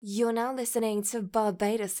You're now listening to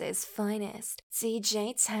Barbados' finest,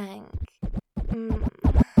 Djtank.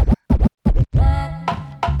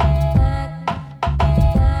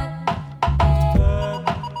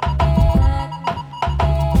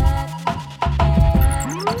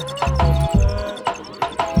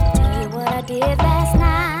 Tell you what I did last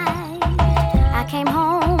night. I came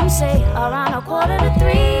home, say around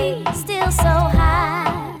 2:45, still so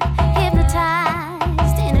high,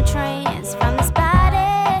 hypnotized in a trance from this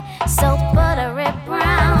body, so buttery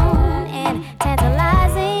brown and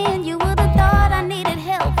tantalizing. You would have thought I needed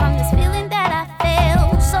help from this feeling that I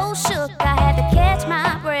felt. So shook, I had to catch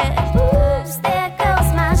my breath. Oops, there goes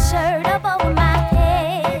my shirt up over my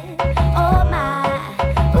head. Oh my,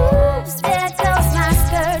 oops, there goes my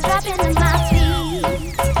skirt dropping to my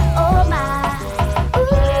feet. Oh my,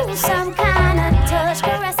 ooh, some kind of touch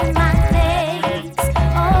caressing my legs.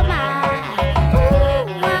 Oh my, ooh,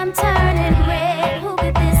 I'm turning red. Who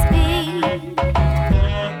could this be?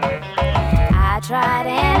 I tried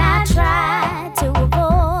and I tried to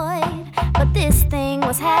avoid, but this thing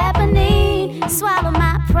was happening. Swallow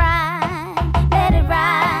my pride, let it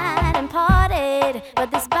ride and parted.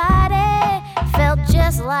 But this body felt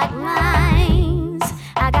just like mine.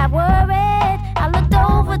 I got worried, I looked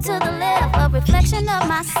over to the left, a reflection of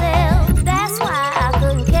myself. That's why I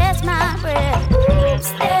couldn't catch my breath. Oops,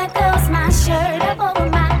 there goes my shirt up over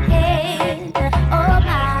my head. Oh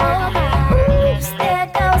my, oops, there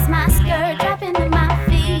goes my skirt dropping to my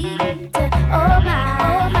feet. Oh my,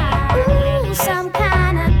 ooh, some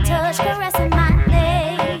kind of touch caressing my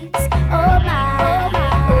legs. Oh my,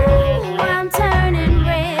 ooh, I'm turning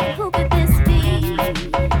red. Who could this be?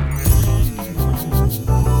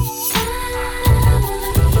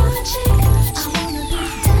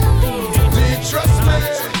 Do you trust me?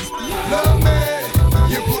 Love me?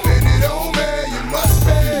 You're putting it on me, you must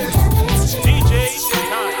be. DJ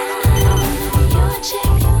Djtank.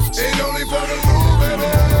 Ain't only for the rule,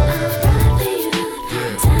 baby.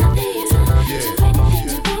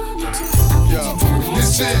 Yo,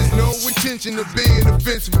 this is no intention of being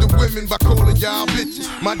offensive to women by calling y'all bitches.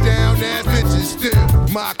 My down ass bitches still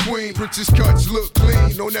my queen. Princess cuts look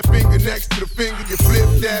clean on that finger next to the finger. You flip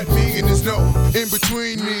that me and there's no in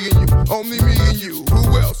between me and you. Only me and you.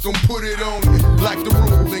 Who else gon' put it on you? Like the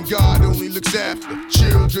rule, and God only looks after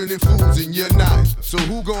children and fools, and you're not. So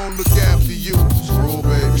who gon' look after you? Rule,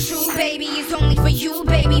 baby. True, baby, it's only for you,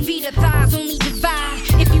 baby. Be the thighs only divide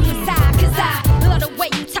if you inside. Cause I love the way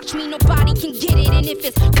you touch me, nobody can get it. And if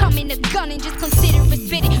it's coming to gunning, just consider it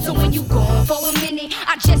spitting. So when you gone for a minute,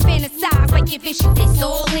 I just fantasize like if it's you, it's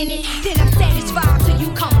all in it. Then I'm satisfied till you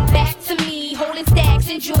come back to me, holding stacks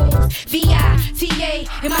and jewels. V-I-T-A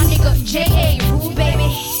and my nigga J-A. Rule, baby.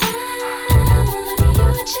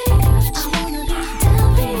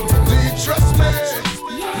 Do you trust me?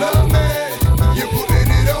 Love me? You're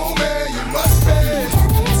putting it on me, you must be.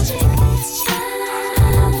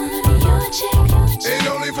 Ain't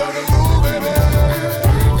only for the rule, baby.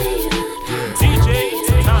 DJ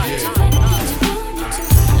Djtank.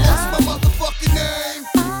 That's my motherfucking name.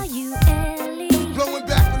 Are you Ellie? Blowing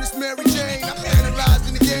back on this Mary Jane. I'm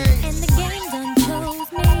analyzing the game. And the game done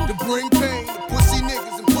chose me. To bring pain to pussy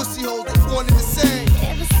niggas and pussy hoes that wanted the same.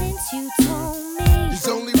 Ever since you told me, There's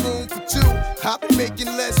only room for two. I've been making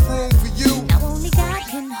less room for you. now only God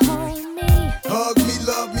can hold me. Hug me,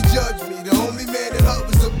 love me, judge me. The only man that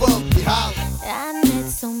hovers above me. Holla. I met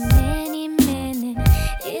so many men and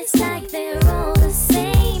it's like they're all the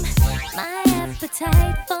same. My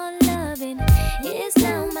appetite for loving is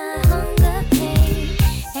now my hunger pain.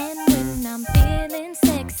 And when I'm feeling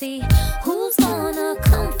sexy, who's gonna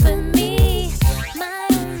comfort me? My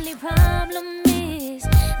only problem is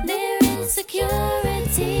their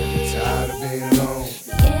insecurity. Tired of being alone.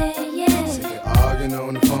 Yeah, yeah, Sick of arguing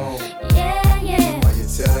on the phone. yeah, yeah, While you're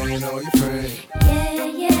telling all your friends. yeah,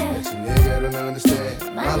 yeah. But your nigga don't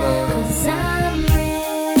understand my love. 'Cause I'm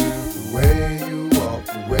real. The way you walk,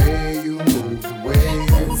 the way you move, the way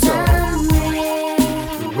you talk, I'm real.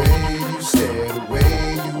 the way you stare, the way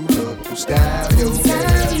you look, the style you wear,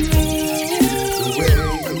 the way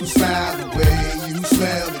you smile, the way you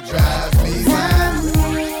smell, it drives me wild.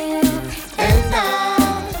 And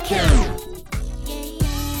I can't.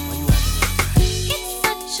 It's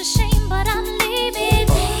such a shame, but I'm leaving.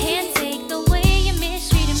 Can't take the way you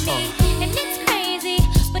mistreated me. And it's crazy,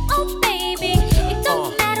 but oh baby, it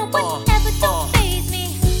don't matter whatever, don't faze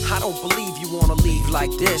me. I don't believe you wanna leave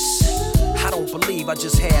like this. I don't believe I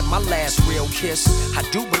just had my last real kiss. I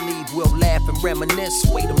do believe we'll laugh and reminisce.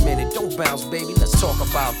 Wait a minute, don't bounce, baby. Let's talk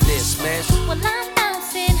about this, man. Well, I'm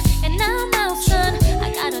bouncing and I'm out, son.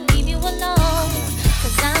 I gotta leave you alone,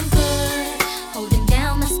 'cause I'm good, holding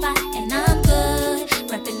down my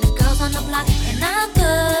spot, and I'm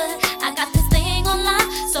good. I got this thing on lock,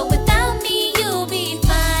 so without me you'll be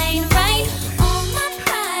fine, right? All my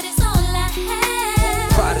pride is all I have.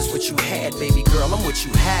 Pride is what you had, baby girl, I'm what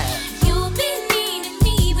you have. You'll be needing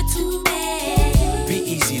me, but too bad. Be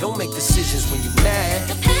easy, don't make decisions when you're mad.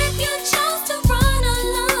 The path you chose to run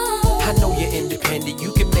alone. I know you're independent,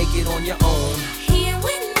 you can make it on your own. Here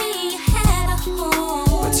with me, you had a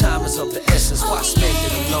home. But time is of the essence, why spend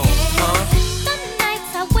it alone, huh? The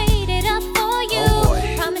nights I waited up for you. Oh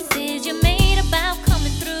boy. Promises you made about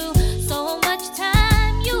coming through. So much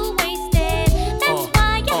time you wasted. That's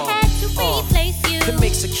why I had to replace you. It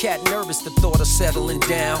makes a cat nervous, the thought of settling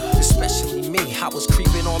down. Especially me, I was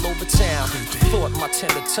creeping all over town. Thought my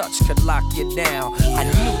tender touch could lock you down. I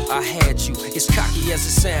knew I had you, as cocky as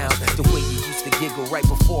it sounds. The way you used to giggle right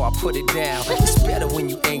before I put it down. It's better when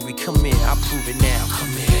you angry, come in, I'll prove it now.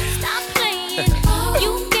 Come in. Stop playing,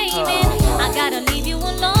 you gaming. I gotta leave you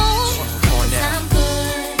alone. I'm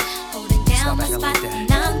good, holding down my spot,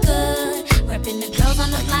 and I'm good. Repping the girls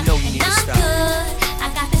on the block, know you and need to I'm stop. good. I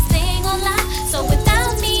got this thing on lock, so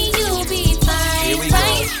without me you'll be fine, Here we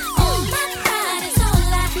right? go. All my pride is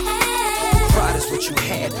all I have. Pride is what you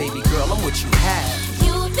had, baby girl, I'm what you have.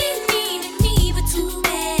 You'll be needing me, but too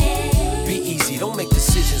bad. Be easy, don't make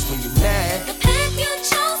decisions when you're mad. The path you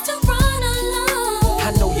chose to run alone.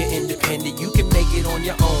 I know you're independent, you can make it on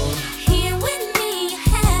your own. Here with me, you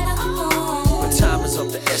had a home. But time is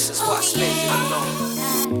of the essence, why spend it alone?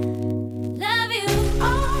 Love you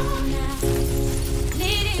all night.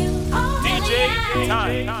 Need you all DJ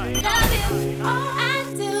night. Djtank. Love you, I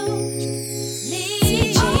do. Need DJ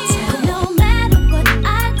you. Djtank. No matter what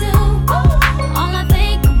I do, all I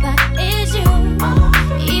think about is you.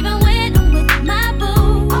 Even when I'm with my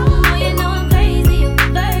boo, oh, you know I'm crazy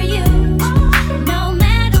over you. No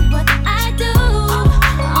matter what I do,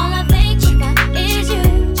 all I think about is you.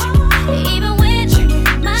 Even when I'm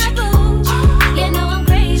with my boo, you know I'm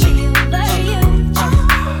crazy over you.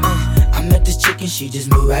 I met this chick and she just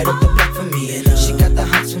moved right up the block for me. And she got the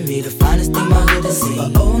hots for me, the finest thing my hood has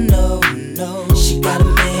seen. But oh no, no, she got a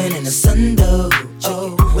man and a son though.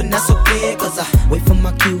 Oh, well that's okay, cause I wait for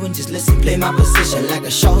my cue and just listen, play my position like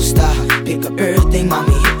a show star. Pick up everything,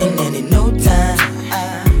 mommy hitting, and in no time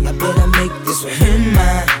I better make this with him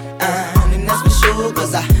mine. And that's for sure,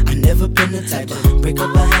 cause I never been the type to break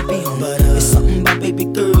up a happy home. But it's something about baby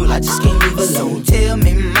girl, I just can't leave alone. Tell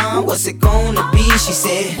me, mom, what's it gonna be? She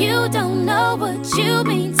said, You don't know what you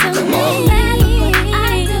mean to Come me. on. No matter what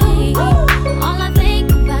I do, all I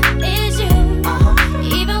think about is you.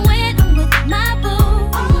 Even when I'm with my boo,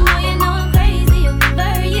 oh, you know I'm crazy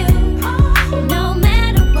over you. No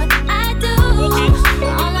matter what I do,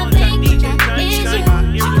 all I think about is you.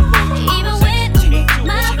 Even when I'm with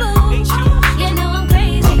my boo, you know I'm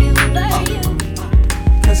crazy over you.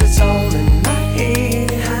 cause it's all in my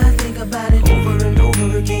head. I think about it over and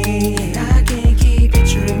over again. I can't keep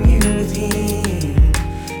picturing you with him,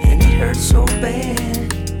 and it hurts so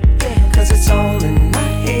bad. Yeah, cause it's all in my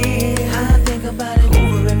head. I think about it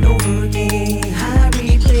over and over again. I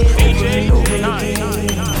replay it over and over again,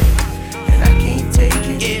 and I can't take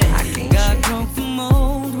it. I can't Got drunk from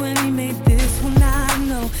old when he made this one. I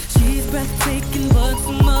know she's breathtaking, but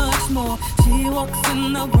so much more. She walks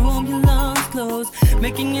in the room, your lungs close,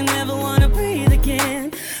 making you never wanna breathe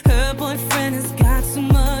again. Her boyfriend has got so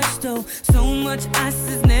much dough, so much ice,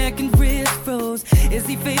 his neck and wrist froze. Is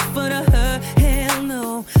he faithful to her? Hell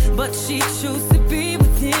no. But she chose to be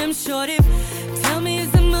with him. Shorty, tell me,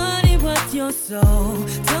 is the money worth your soul?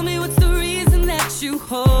 Tell me, what's the reason that you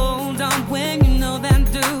hold on when you know that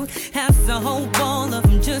dude has a whole ball of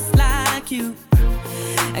them just like you?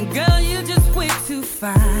 And girl, you just way too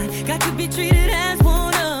fine. Got to be treated as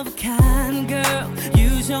one of a kind. Girl,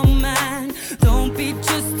 use your mind. Don't be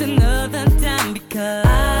just another dime, because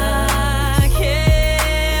I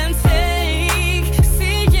can't take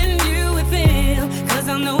seeing you with him. Cause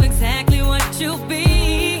I know exactly what you'll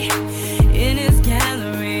be in his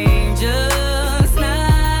gallery. Just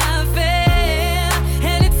not fair,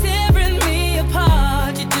 and it's tearing me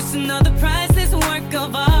apart. You're just another priceless work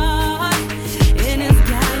of art in his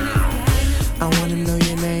gallery. I wanna know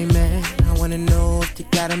your name, man. I wanna know if you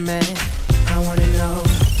got a man. I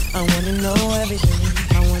wanna know everything.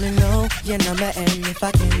 I wanna know your number and if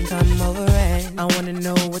I can come over, and I wanna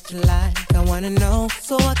know what you like. I wanna know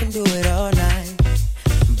so I can do it all night.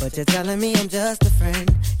 But you're telling me I'm just a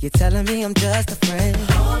friend. You're telling me I'm just a friend.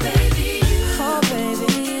 Oh baby,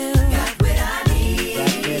 you got what I need.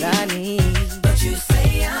 Got what I need. But you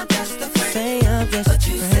say I'm just a friend. Say I'm just a friend. But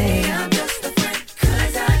you say I'm just a friend.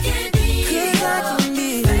 Cause I can be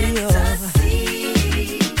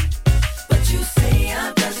fantasy. But you say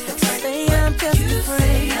I'm just a friend.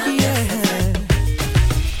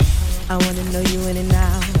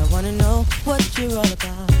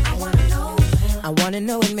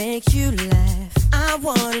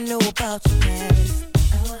 about your past.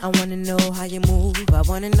 I wanna know how you move. I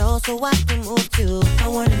wanna know so I can move too. I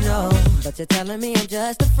wanna know, but you're telling me I'm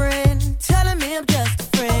just a friend. Telling me I'm just a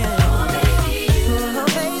friend. Oh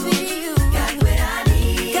baby, you got what I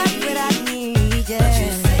need. Got what I need, yeah. But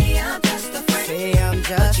you say I'm just a friend. Say I'm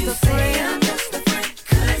just a friend. I'm just a friend.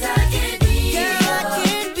 'Cause I can be yours. I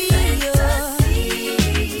can be yours.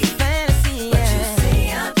 Fantasy, yeah. But you say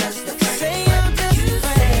I'm just a friend. Say I'm just a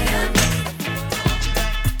friend.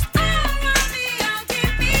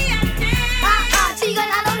 Chica,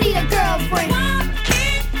 I don't need a girlfriend.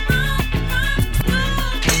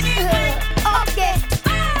 Okay.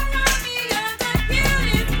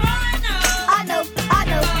 I know.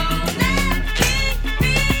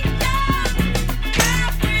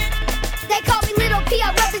 They call me Little P,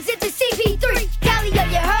 I represent the CP3. Callio,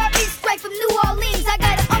 you heard me? Straight from New Orleans. I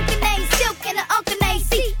got an uncle named Silk and an uncle named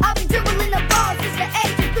C. I've been dribbling the ball since the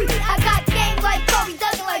age of 3. I got game like Kobe,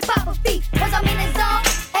 Duncan like Papa P. Once I'm in the zone,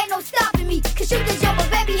 ain't no stopping me. Cause you the jumper,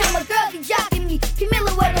 baby, I'm a girl, you jocking me.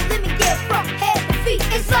 Camilla, where the limit get from head to feet.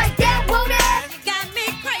 It's like that, whoa there. You got me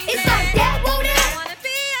crazy. It's like that, whoa there. I wanna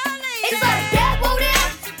be your lady. It's like that, whoa there.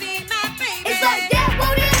 To be my baby. It's like that,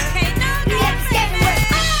 whoa there. Can't no you have to skate away.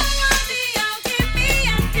 I wanna be your, give me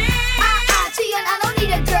a day. Chia, I don't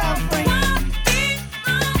need a girlfriend.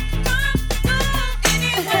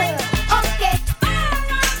 Okay.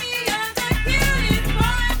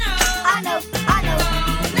 I know.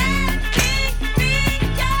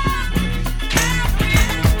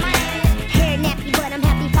 Hair nappy, but I'm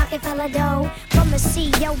happy pocket fella dough. From the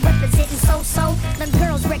CEO representing so. The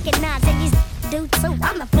girls recognize that these do too.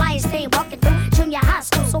 I'm the flyest thing walking through junior high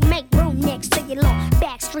school, so make room next to your little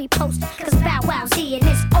backstreet post. Cause Bow Wow's here and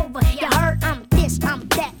it's over. You heard? I'm this, I'm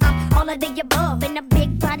that, I'm all of the above. In a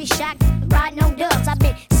big body shot, riding on dubs. I've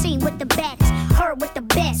been seen with the baddest, heard with the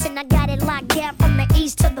best, and I got it locked down from the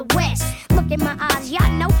east to the west. Look in my eyes,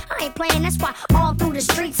 y'all know I ain't playing. That's why all through the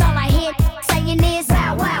streets, all I hear saying is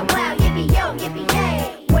wow, wow, wow, yippee yo, yippee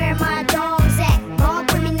yay. Where my dogs at?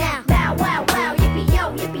 Walk with me now. Bow wow, wow, yippee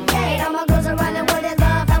yo, yippee yay. All my girls are running with their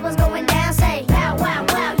love. I was going down, say bow wow,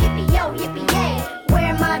 wow, yippee yo, yippee yay.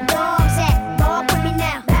 Where my dogs at? Walk with me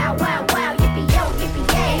now. Bow wow, wow, yippee yo, yippee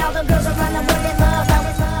yay. All the girls are running with their love. I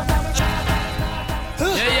was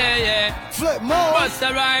Yeah. Flip mode. Bust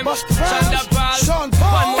the rhyme. Bust the rhyme. Sean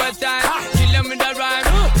Paul. One more time. Kill him with the rhyme.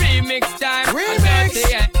 Remix time. Dirty,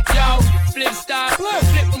 yeah. Yo, flip star.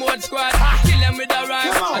 Flip mode squad. Kill him with the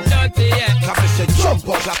rhyme. Dirty, yeah. Come and say jump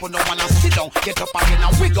up, clap on the one and sit down. Get up again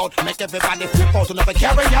and wiggle. Make everybody flip out and never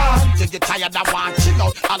carry on. Till you're tired of one chill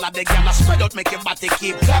out. All of the girls spread out, make your body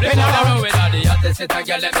keep clapping on. on. With all the hottest set a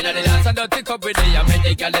girl, let me know the dance. And don't take up with the make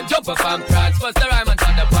the girl them jump up and prance. Bust the rhyme and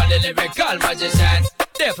turn up all the lyrical magicians.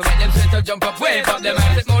 Therefore make them straight to jump up, wave up them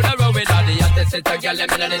hands. Take more the road with all the hottest set a girl,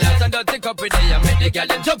 let me know the dance. And don't take up with the make the girl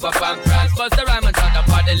them jump up and prance. Bust the rhyme and turn up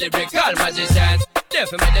all the lyrical magicians.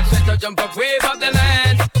 Therefore make them straight to jump up, wave up them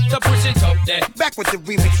hands. So push it up there. Back with the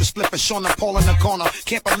remix with Splipper, Sean and Paul in the corner.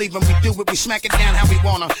 Can't believe when we do it, we smack it down how we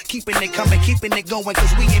wanna. Keeping it coming, keeping it going,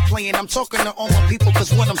 cause we ain't playing. I'm talking to all my people,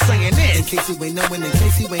 cause what I'm saying is, in case you ain't knowing, in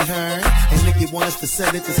case you ain't heard, and if you want us to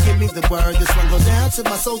send it, just give me the word. This one goes down to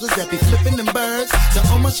my soldiers that be flipping them birds. To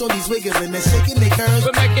all my shorties wiggling and shaking their curves.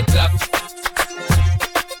 We make it clap.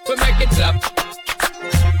 We make it clap.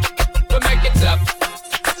 We make it clap.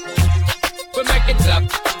 We make it clap.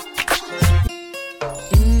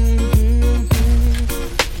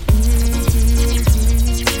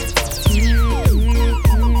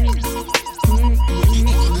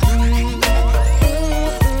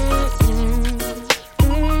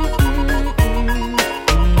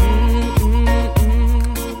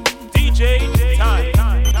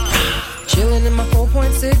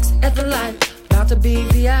 At the light, about to be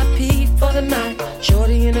VIP for the night.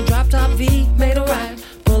 Shorty in a drop top V, made a right.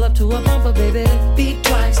 Pull up to a bumper, baby, beat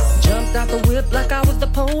twice. Jumped out the whip like I was the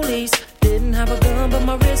police. Didn't have a gun, but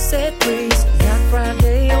my wrist said freeze. Got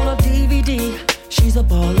Friday on a DVD. She's a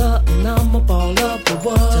baller, and I'm a baller, but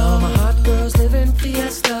what? To all my hot girls living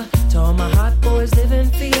fiesta. To all my hot boys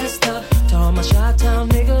living fiesta. To all my Chi-Town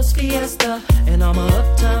niggas fiesta. And all my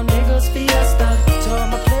uptown niggas fiesta. To all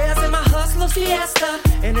my players and my hustlers fiesta.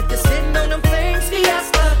 And if you're sitting on them things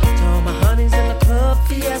fiesta. To all my honeys in the club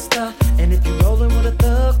fiesta. And if you're rolling with a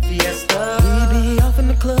thug fiesta. We be off in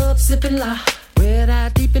the club sipping la. Red eye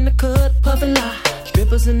deep in the cut puffing la.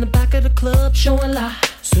 Strippers in the back of the club showing la.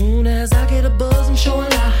 Soon as I get a buzz, I'm showing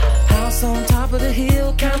la. House on top of the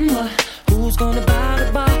hill, counting what? Who's gonna buy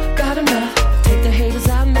the bar? Got enough. Take the haters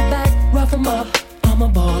out in the back, rough them up. I'm a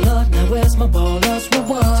baller, now where's my ballers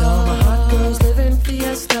reward? To all my hot girls living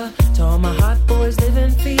fiesta. To all my hot boys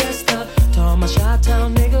living fiesta. To all my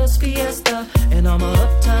Chi-Town niggas fiesta. And all my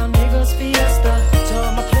uptown niggas fiesta. To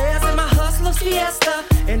all my players and my hustlers fiesta.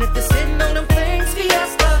 And if they're sitting on them things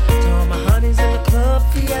fiesta. To all my honeys in the club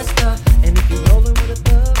fiesta. And if you rolling with a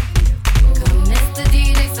thug, come Mr.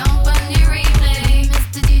 DJ, some funny replay.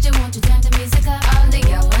 Mr. DJ, won't you turn the music up? All the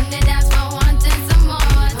girls on the dance floor wanting some more.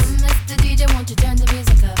 Come Mr. DJ, won't you turn the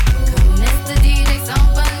music up? Come Mr. DJ, some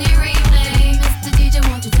funny replay. Mr. DJ,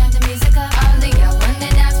 won't you turn the music up? All the girls on the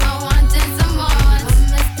dance floor wanting some more. Come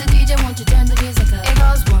Mr. DJ, won't you turn the music up? It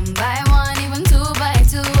goes one by one, even two by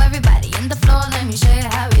two. Everybody in the floor, let me show you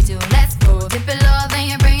how we do. Let's go, dip it low, then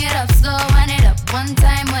you bring it up slow. Run it up one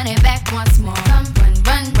time, run it back once more. Come run,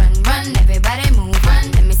 run, run, run, everybody move,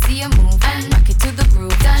 run. Let me see you move, and rock it to the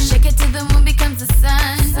groove. Done, shake it till the moon becomes the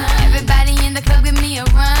sun. Everybody in the club, give me a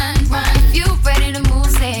run, run. If you ready to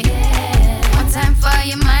move, say yeah. One time for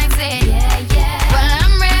your mind, say yeah, yeah. Well,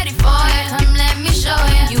 I'm ready for you. Come, let me show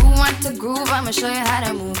you. You want to groove? I'ma show you how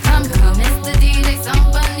to move. Come, come, Mr. DJ,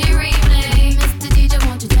 some funny replay. Mr. DJ,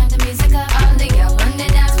 won't you turn the music up? All the girls on the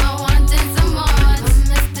dance floor wanting some more. Come,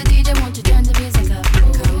 Mr. DJ, won't you turn the music up?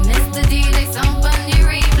 Come, Mr. DJ, some funny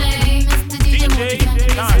replay. Mr. DJ, won't you turn the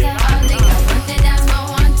music up? All the girls on the dance floor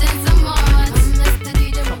wanting some more. Come, Mr.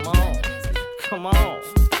 DJ, come on, come on.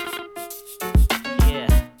 Yeah.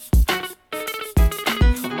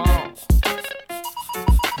 Come on.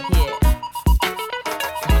 Yeah.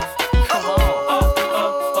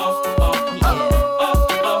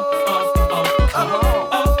 Come on.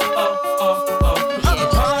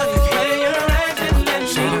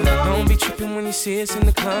 Don't be tripping when you see us in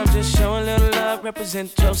the club. Just show a little love,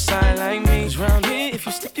 represent your side like me. 'Cause round here, if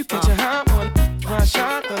you slip, you catch a hot one. One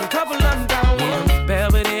shot, a couple of them down one.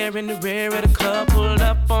 Belvedere in the rear of the club, pulled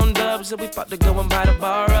up on dubs, and we about to go and buy the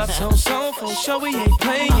bar up. So for sure we ain't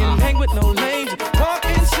playing. Hang with no lames, walk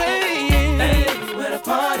insane. Hey, where the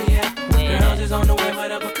party at? Girls is on the way, where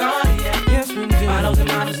the Bacardi at? Yes, we do. Bottles and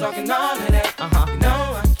models talking all of that. You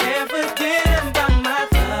know I can't forget about my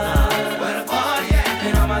love. Where the party at?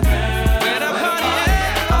 And all my girls. Where the party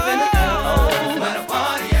at? Off in the club. Where the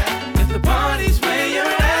party at? If the party's where you're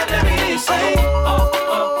at, let me say.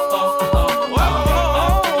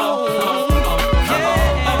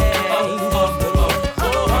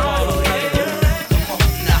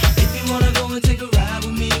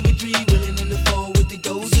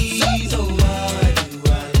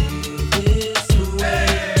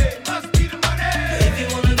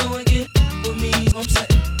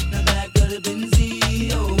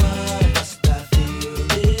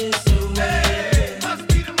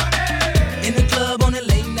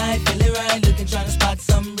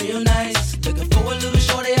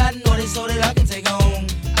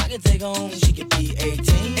 She could be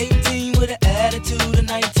 18 with an attitude of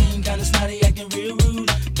 19, kinda snotty, acting real rude.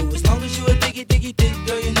 But as long as you a diggy,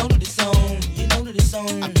 girl, you know that it's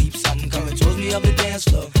on. I peep something coming towards me up the dance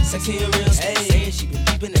floor. Sexy and real slow. Saying she been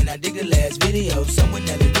peeping and I dig the last video. Somewhere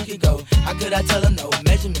that we could go. How could I tell her no?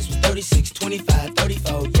 Measurements was 36, 25,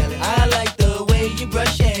 34. Yelling, I like the way you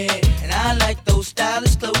brush your hair, and I like those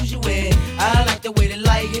stylish clothes you wear. I like the way the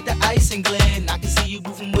light hit the ice and glare, and I can see you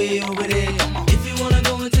moving way over there. If you wanna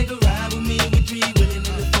go and take a ride with me, we three willing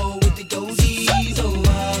in the four with the goldies. Oh,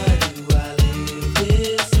 why do I live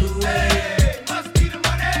this way? Must be the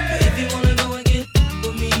money. If you wanna go and get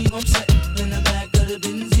with me, I'm sitting in the back of the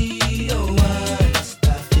Benzie. Oh, why must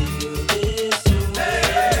I feel this way?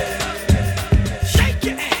 Shake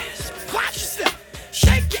your ass, watch yourself.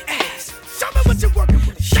 Shake your ass, show me what you're working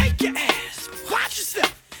with. Shake your ass, watch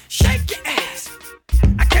yourself. Shake your ass.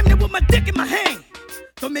 I came there with my dick in my hand.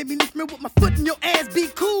 Don't make me lift me with my foot in your ass, be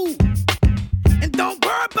cool. And don't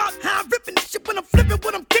worry about how I'm ripping this shit when I'm flipping,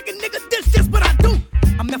 when I'm kicking, nigga, this just what I do.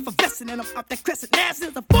 I'm effervescent and I'm out that crescent. Ass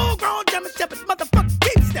is a full-grown German Shepherd, motherfucker,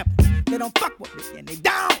 keep stepping. They don't fuck with me and they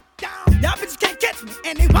down. Y'all bitches can't catch me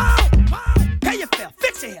and they won't. Pay your fare,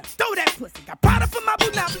 fix your hair, throw that pussy. Got powder for my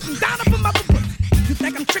boo now, and down up for my boo. You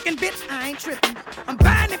think I'm tricking, bitch? I ain't tripping. I'm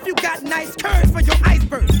buying if you got nice curves for your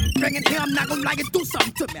iceberg. Bring it here, I'm not gonna like it, do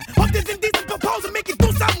something to me. Hope this indecent proposal make you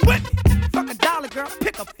do something with me. Fuck a dollar, girl,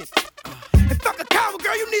 pick up 50. And fuck a coward,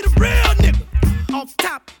 girl, you need a real nigga. Off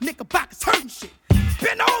top, knickerbockers hurting shit.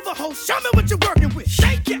 Bend over, ho, show me what you're working with.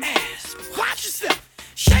 Shake your ass, watch yourself.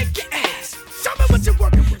 Shake your ass, show me what you're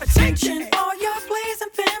working with. Attention, all y'all players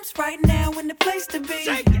and pimps, right now in the place to be.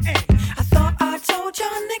 Shake your ass. I thought I told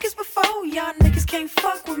y'all niggas before, y'all niggas can't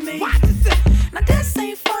fuck with me. Watch yourself. Now this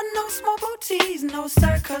ain't fun, no small booties, no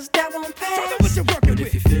sir, cause that won't pass. Show me what you're working But with.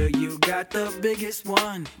 if you feel you got the biggest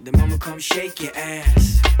one, then mama come shake your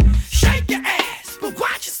ass. Shake your ass, but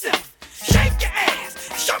watch yourself. Shake your ass,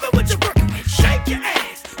 show me what you're working with. Shake your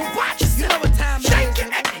ass, but watch yourself. You know what time it is. Shake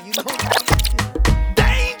your ass. You know.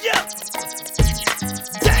 Danger.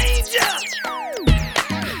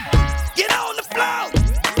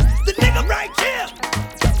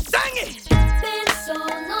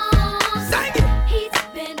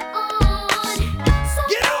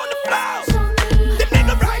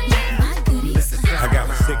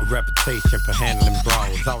 reputation for handling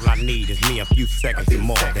brawls. All I need is me a few seconds and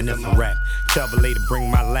more, then it's a rap. Tell the lady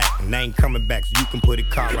bring my lap, and they ain't coming back, so you can put a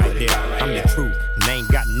car right there. I'm the truth, and they ain't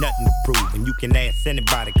got nothing to prove. And you can ask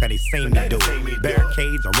anybody, cause they seen me do it.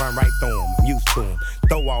 Barricades, I run right through them, I'm used to them.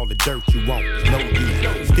 Throw all the dirt you want, no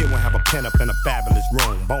use. Still won't have a pen up in a fabulous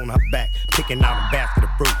room. Bone her back, picking out a basket of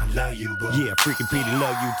fruit. I love you, boo. Yeah, freaking Petey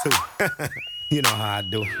love you too. You know how I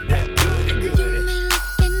do. That good, You may look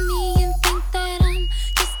at me and think that I'm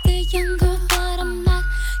just a young girl, but I'm not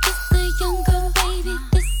just a young girl, baby.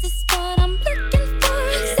 This is what I'm looking for.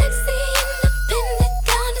 Sexy, independent,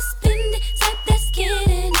 kinda splendid, type that's getting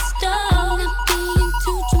it started. Not being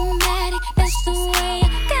too dramatic, that's the way I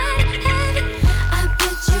gotta have it. I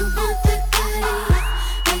bet you want the goodies,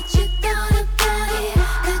 bet you thought about it.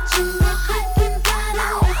 Got you all hot and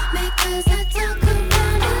bothered, because I talk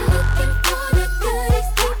around it. Looking for the goodies,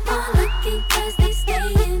 keep on looking, cause they stay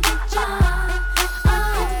in the jar.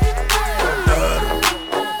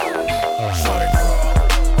 Shorty girl,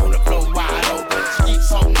 on the floor wide open. She eats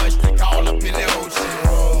so much they call up in the ocean.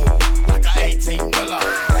 Like a 18-wheeler.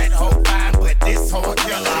 That hoe fine, but this hoe a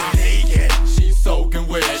killer. She leaking, she soaking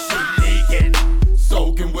wet. She leaking,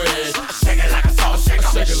 soaking wet. Shake it like a salt shaker.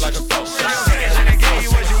 Shake it like a salt shaker. Shake it like a gave you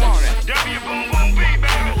what you wanted. W boom boom beat,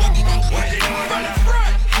 baby. What you doing from the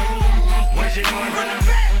front? What you doing from the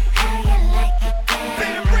back?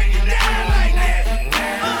 Baby, break it down like that.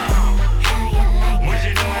 What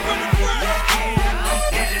you doing from the front?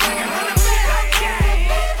 What you doing from the back?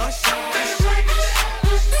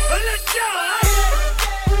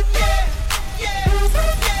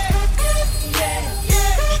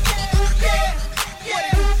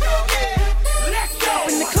 Let's go.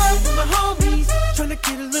 In the club with my homies, tryna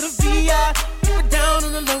get a little VI. Keep it down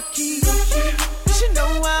on the low key. You should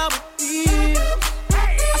know how it feels.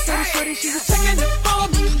 I saw the shorty, she was checking it for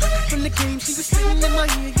me. From the game, she was sitting in my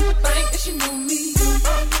ear. You would think that she knew me.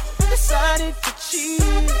 Decided to cheat.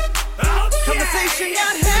 Conversation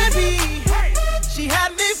got heavy. She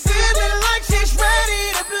had me feeling like she's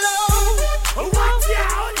ready to blow. Watch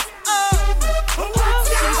out!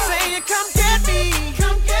 She's saying, come get me.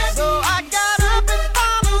 So I got up and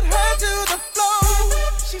followed her to the floor.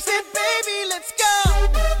 She said, baby, let's go.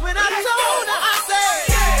 When I told her, I said,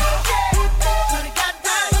 Shorty got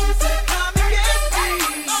down, she said, come and get me.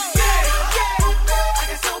 I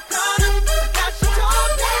got so caught up, forgot she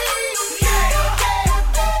told me.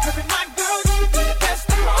 Her and my girl, she be the best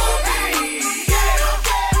of all me.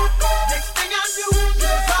 Next thing I knew, she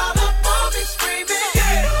was all up on me screaming.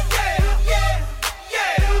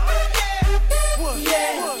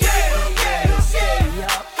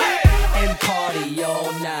 And party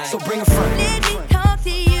all night. So bring a friend. Let me talk to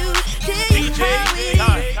you, tell you how it is.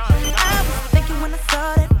 I was thinking when I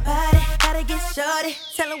saw that body, gotta get shorty.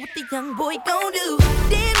 Tell her what the young boy gon' do.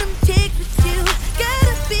 Damn them chicks with you,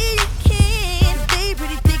 gotta be a kid. They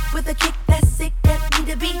pretty thick with a kick that's sick, that need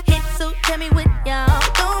to be hit. So tell me what y'all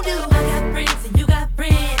gon' do. I got friends and you got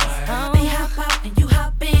friends. They hop out and you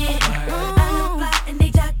hop in. I look fly and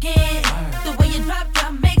they jock in. The way you drop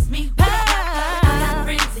makes me wild. I got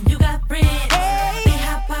friends and you got friends. They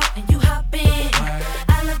hop out and you hop in.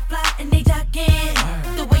 I look fly and they jock in.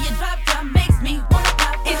 The way you drop makes me wanna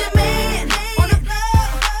pop. Is your man on the floor?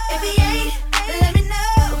 If he ain't, let me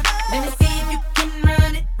know. Let me see if you can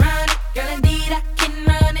run it, run it. Girl, indeed I can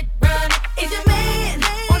run it, run it. Is your man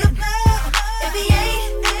on the floor? If he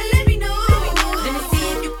ain't, let me know. Let me see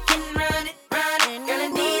if you can run it, run it. Girl,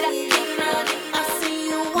 indeed I can run it. I see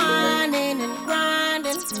you whining and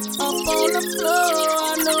grinding up on the floor.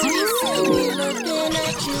 I know you see me looking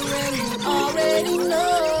at you, and you already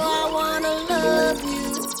know I wanna love you.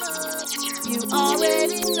 You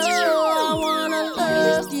already know I wanna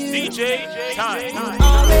love you. Djtank.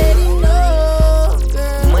 Already know,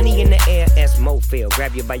 girl. Money in the air as Mofil.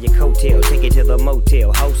 Grab you by your coattail, take it to the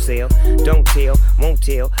motel. Wholesale, don't tell, won't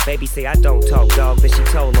tell. Baby say I don't talk, dog, but she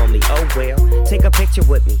told on me. Oh well, take a picture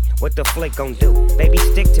with me. What the flick gon' do? Baby,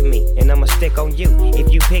 stick to me, and I'ma stick on you.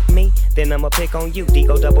 If you pick me, then I'ma pick on you.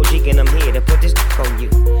 Digo double G, and I'm here to put this on you.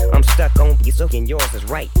 I'm stuck on you, so and yours is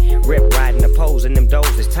right. Rip riding the pose, and them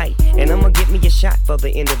doors is tight. And I'ma get me a shot for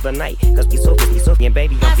the end of the night. Cause you so and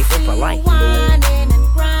baby, I'll be so polite. Whining and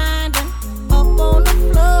grinding up on the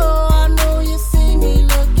floor. I know you see me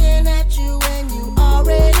looking at you, and you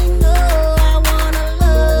already know I wanna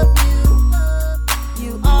love you.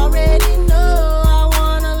 You already know I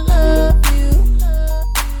wanna love you.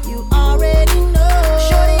 You already know.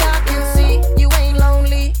 Shorty, I can see you ain't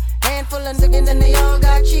lonely. Handful of niggas and they all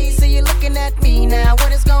got cheese. So you're looking at me now.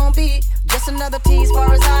 What it's gonna be? Just another tease,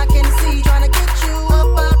 far as I can see. Trying to get you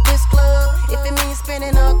up out this club. If it means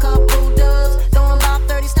spending a couple dubs, throwing about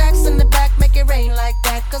 30 stacks.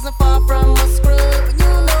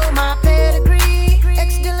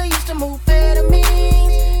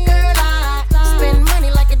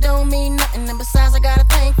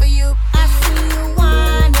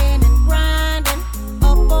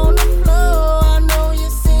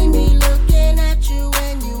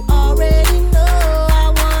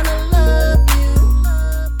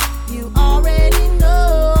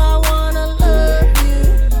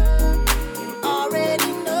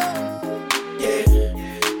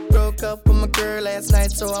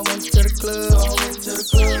 so I went to the club.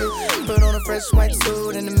 Put on a fresh white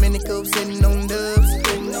suit and a mini coupe, sitting on dubs.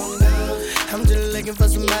 I'm just looking for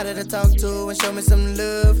somebody to talk to and show me some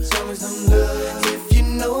love. If you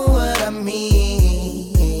know what I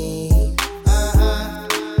mean.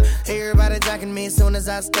 Everybody jocking me as soon as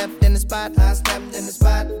I stepped in the spot.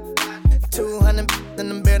 200 in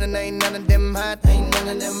the building, ain't none of them hot.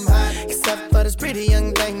 Except for this pretty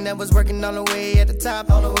young thing that was working all the way at the top.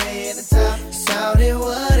 Shouted,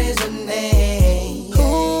 what is your name?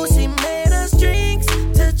 Ooh, she made us drinks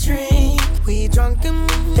to drink. We drunk and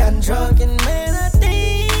got drunk, and man, I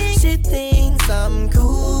think she thinks I'm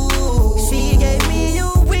cool. She gave me a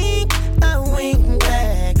wink, I winked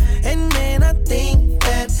back, and man, I think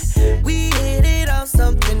that we hit it off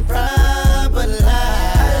something proper.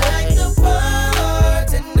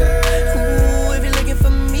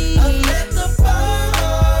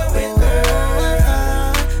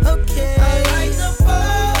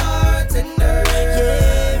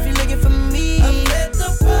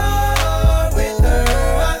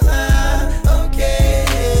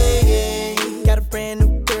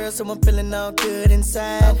 I'm feeling all good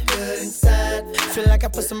inside. Feel like I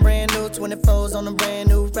put some brand new 24s on a brand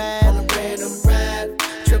new ride.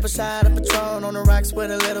 Triple shot of Patron on the rocks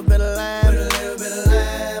with a little bit of lime.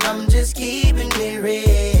 I'm just keeping it real.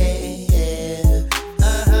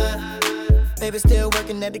 Baby still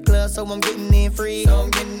working at the club, so I'm getting in free.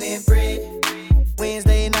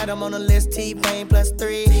 Wednesday night I'm on the list, T-Pain plus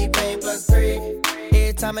 3.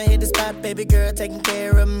 Every time I hit the spot, baby girl taking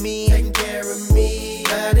care of me.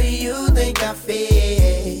 How do you think I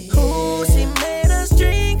feel? Ooh, she made us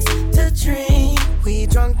drinks to drink. We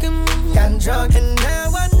drunk and got drunk, and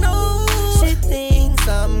now I know she thinks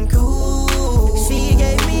I'm cool. She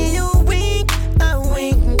gave me a wink, I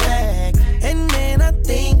winked back, and then I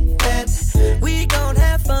think that we gon'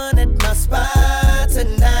 have fun at my spot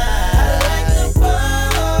tonight.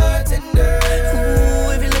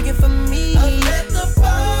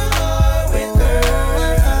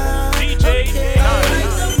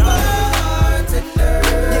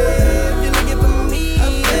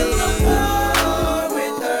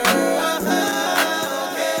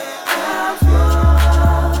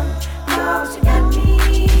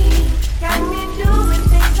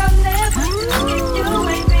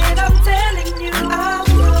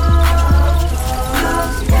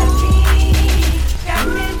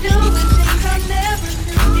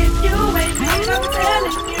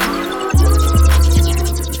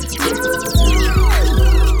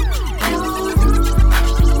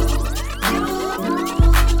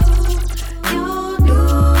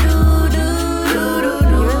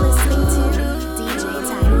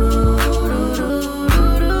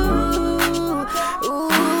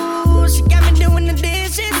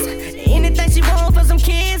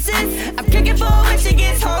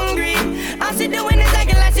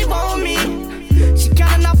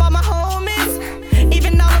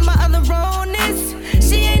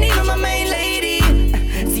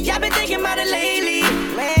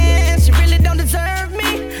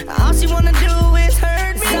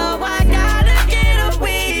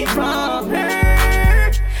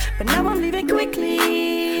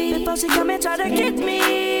 She come and try to get me,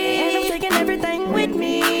 and I'm taking everything with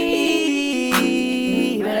me.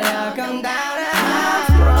 But I'll come down and I'm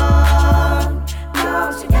strong.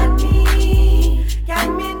 No, she got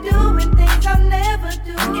me doing things I'll never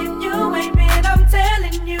do. If you ain't been, I'm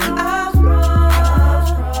telling you, I'm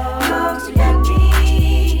strong. No, she got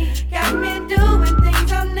me doing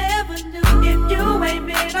things I'll never do. If you ain't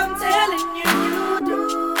been, I'm telling you, you do.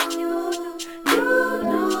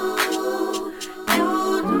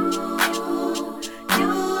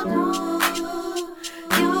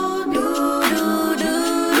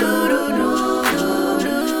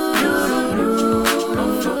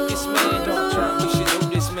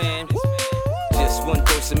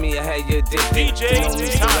 DJ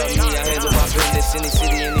Djtank. I handle my business, any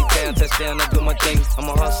city, any town, touchdown, I do my thing. I'm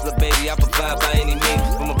a hustler, baby, I provide by any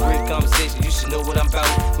means. From a brief conversation, you should know what I'm about.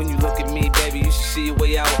 When you look at me, baby, you should see your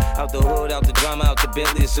way out. Out the hood, out the drama, out the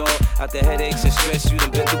Bentley, it's all. Out the headaches and stress you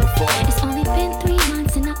done been through before. It's only been 3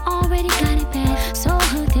 months and I already got it bad. So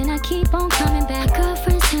hooked and I keep on coming back.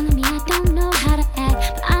 Girlfriend's telling me I don't know how to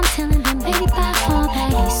act, but I'm telling them, baby, bye, fall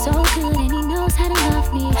back. He's so good and he knows how to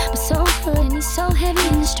love me, but so good and he's so heavy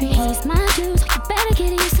in the street. He's my dude, so you better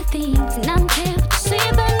get used to things. And I don't care what you say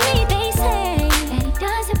about me, they say that he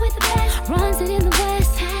does it with the best. Runs it in the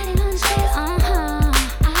West, had it on his chest. I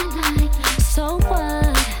like it, so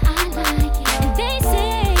what? I like it. And they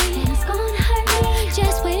say that it's gonna hurt me,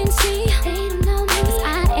 just wait and see. They don't know me, 'cause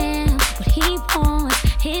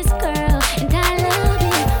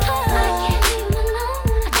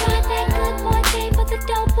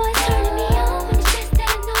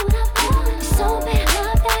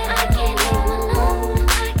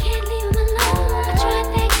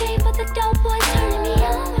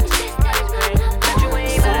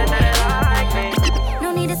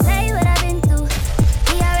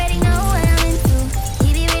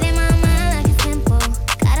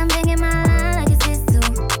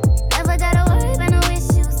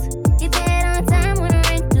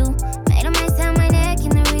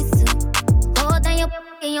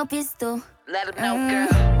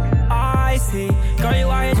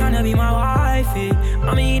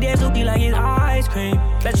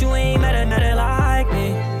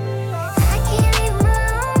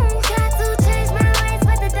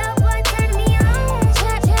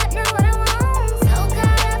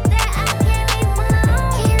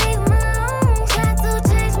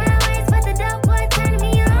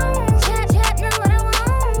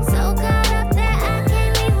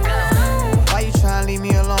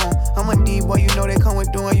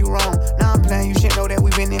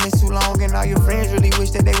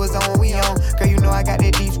on, we on. Girl, you know I got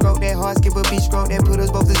that deep stroke, that hard skip a beach stroke, that put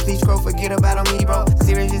us both to sleep stroke. Forget about on me, bro.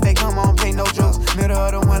 Serious as they come on, play no jokes. Middle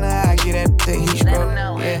of the winter, I get that heat stroke.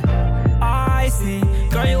 Yeah. I see,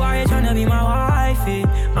 girl, you out here tryna be my wifey.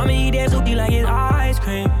 I'ma eat that zooty like it's ice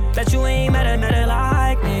cream. Bet you ain't met another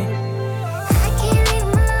like me.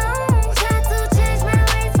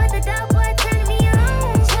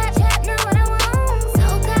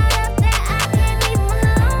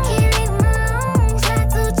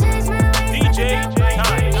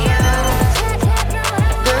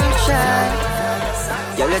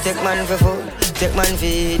 Girl, you take man for food, take man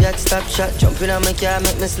for that stop shot. Jump in on my car,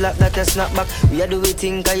 make me slap like a snapback. We a do we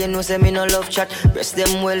think, cause you know say me no love chat. Breast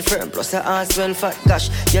them well firm, plus the ass well fat. Gosh,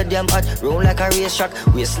 you damn hot, roll like a race track.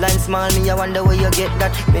 Waistline small, me I wonder where you get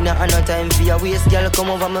that. Me not have no time for your waist, girl,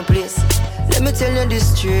 come over my place. Let me tell you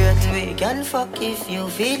this straight. We can fuck if you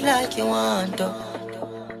feel like you want to,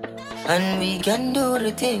 and we can do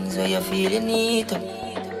the things where you feel you need to,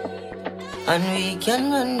 and we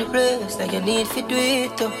can run the place like you need to do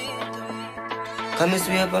it too. Come and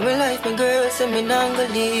swear up on my life, my girl, say me not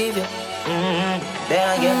gonna leave you.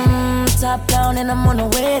 Then again. Top down and I'm on the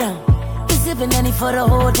way down. We sipping any for the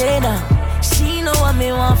whole day now. She know what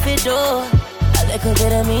me want for do. A little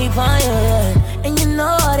bit of me for you, yeah. And you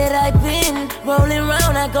know that I've been rolling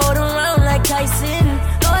round, I go around like Tyson.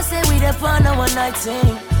 No, I say we the on a one night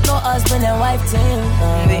team. No husband and wife team.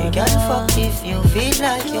 We can fuck if you feel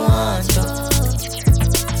like you want to,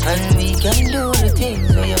 and we can do the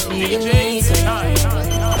things where you feel you need to,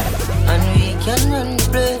 and we can run the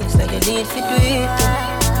place like you need to do it too.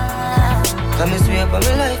 Come and swear up on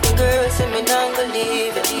my life, my girl, say me not gonna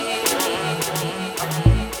leave it.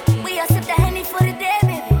 We are sip the Henny for the day,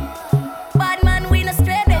 baby. Bad man, we no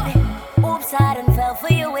stray, baby. Oops, I done fell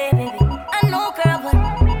for your way, baby. I know, girl, but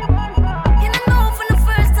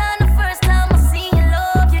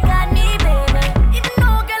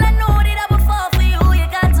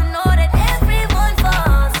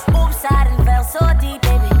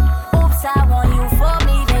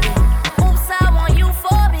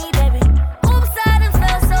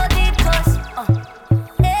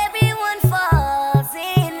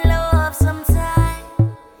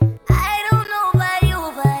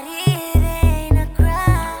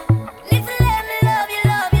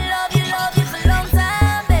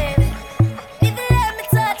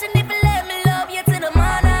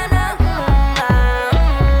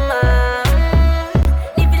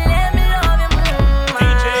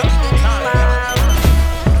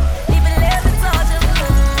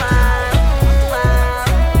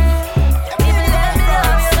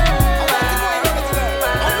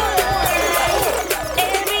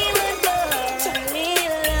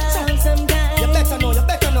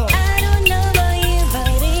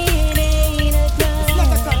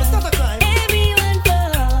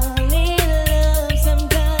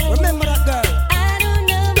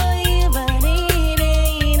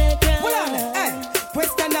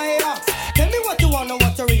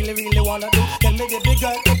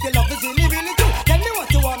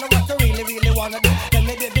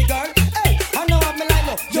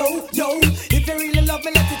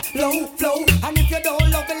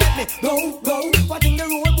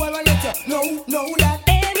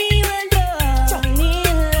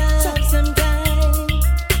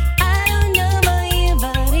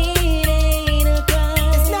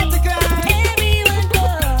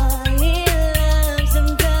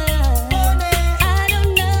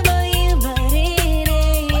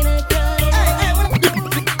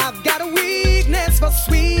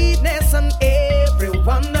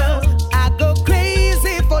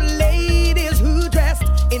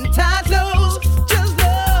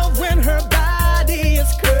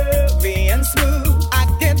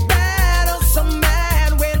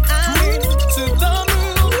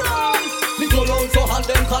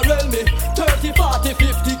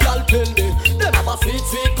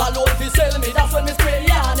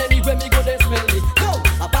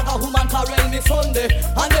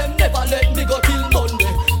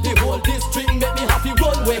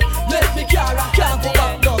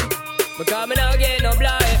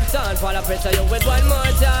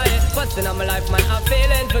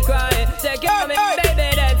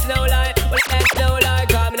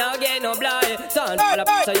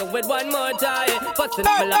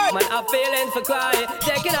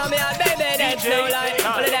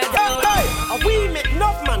we make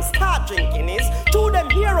enough man start drinking is to them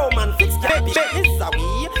hero man fix your business a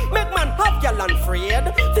we make man have gal and afraid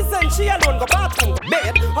this and she alone go bathroom go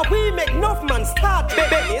bed. We make enough man start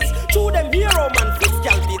business to them hero man fix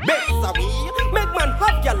gal business a we make man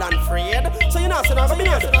have gal and afraid. So you know so now me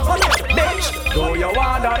know Watch. Do you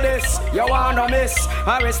wanna this? You wanna miss?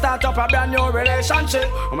 I will start up a brand new relationship.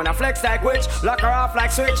 I'm gonna flex like witch, lock her off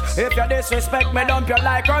like switch. If you disrespect me, dump you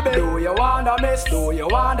like rubbish. Do you wanna miss? Do you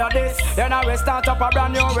wanna this? Then I will start up a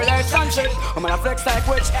brand new relationship. I'm gonna flex like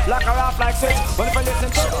witch, lock her off like switch. When if you listen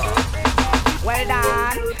to well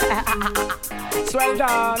done, swell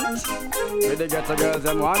done. We the get the girls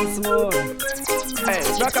them once more. Hey,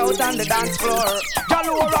 rock out on the dance floor.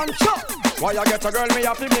 Galore and chop. Why you get a girl me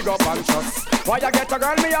happy big up and trust? Why you get a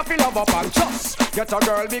girl me happy love up and trust? Get a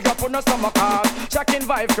girl big up on the stomach card. Checking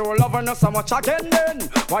vibe to love her no so much again then.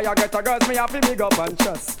 Why you get a girl me happy big up and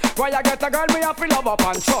trust? Why you get a girl me happy love up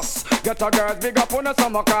and trust? Get a girl big up on the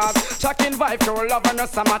stomach card. Checking vibe to love her no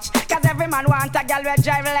so much. Cause every man want a girl with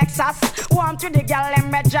drive Lexus. Want to the girl them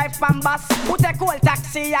with drive Pambas. Who take old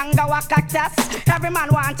taxi and go a cactus. Every man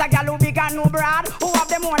want a girl who big and no broad. Who have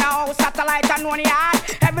them own a house, satellite and one yard.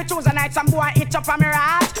 Every Tuesday night some boy itch up on me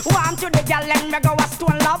rat. Want to the girl them me go a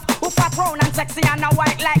stone love. Who fat round and sexy and a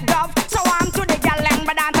white like dove. So want to the girl them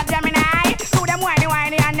me dance a Gemini. To them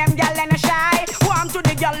whiny and them girl them shy. Want to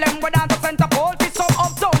the girl them me dance a center pole. It's so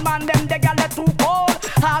uptown man them the girl they too cold.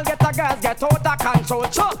 I'll get a girls get out of control.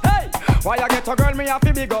 Hey, why you get a girl me have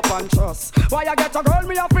to big up and trust? Why you get a girl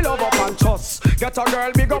me have to love up and trust? Get a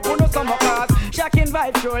girl big up on the summer cars. Shaking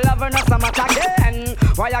vibe to love her no so much again.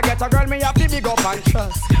 Why you get a girl me have to big up and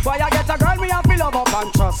trust? Why you get a girl me have to love up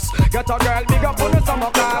and trust? Get a girl big up on the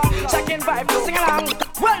summer cars. Shaking vibe to sing along.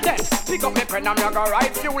 Well then, pick up me pen and me go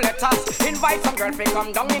write few letters. Invite some girl to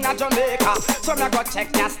come down in a Jamaica. So me go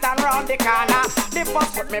check ya stand round the corner. The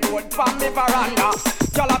first foot me put from me veranda.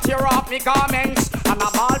 Y'all a tear off me garments and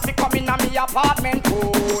a ball fi come in a me apartment.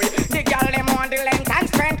 Boy, the girl them on the length and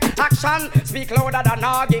strength. Action speak louder than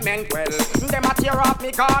argument. Well, them a tear off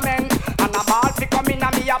me garment and a ball fi come in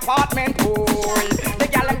a me apartment. Boy, the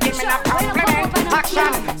girl them give me a compliment.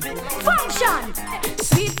 Action speak function.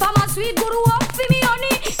 Sweet mama, sweet guru up for me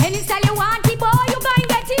honey. Any style you want it, boy, you can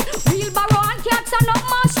get it. Wheelbarrow and cats and not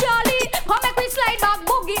Mass Charlie. Come make we slide back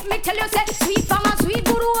boogie. Me tell you say, sweet mama, sweet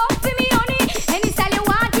guru up for me honey. Any style you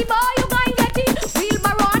want it, boy, you can get it.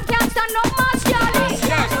 Wheelbarrow and cats and not Mass Charlie.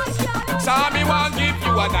 Yes, so me want give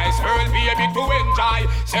you a nice Earl baby to enjoy.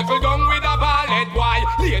 Settle down with a ballad boy.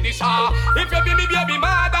 Lady Shaw, if you be me baby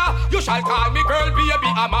mother, you shall call me girl baby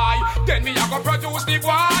am I. Then me a go produce the boy,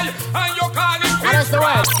 and you call him. That's the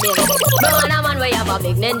word, baby. No one a man where you have a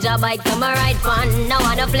big ninja bike to my right fun. No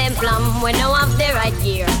one a flim flam when no have the right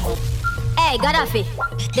gear. Hey, Gaddafi,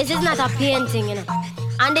 this is not a painting, you know.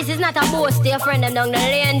 And this is not a boast to your friend them down the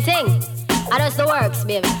lane thing. That's the works,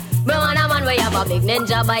 baby. Me want a man where you have a big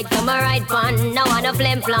ninja bike to my right fun. No one a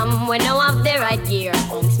flim flam when no have the right gear.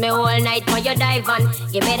 Bounce me all night when you dive on.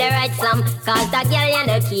 Give me the right slam, cause that girl you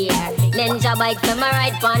no care. Ninja bike to my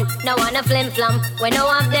right fun. No one a flim flam when no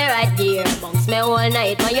have the right gear. Bounce me all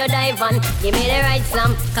night when you dive on. Give me the right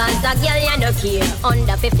slam, cause that girl you no care.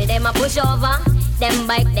 Under 50 them a push over. Them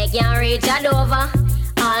bike they can't reach a Dover.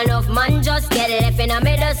 All enough man just get left in a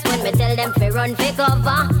dust when me tell them fi run fi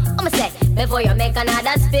cover. I'ma say, before you make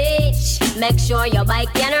another speech, make sure your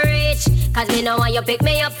bike can reach. Cause me know when you pick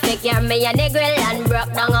me up, pick your me a niggle and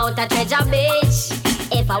broke down out a Treasure Beach.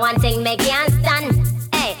 If I want thing me can't stand,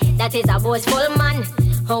 hey, that is a boastful man.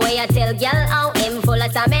 Who way you tell girl how him full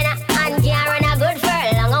of stamina and can't run a good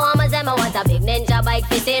furlong. I want say me want a big ninja bike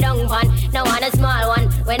fi sit down pan. No want a small one,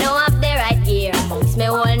 we no have the right gear. Bounce me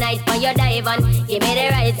all night when you dive on. Give me the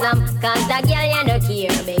right slam, cause that girl you no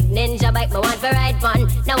care. Big ninja bike me want for ride fun.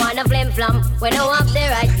 No want a flim flam, we no have the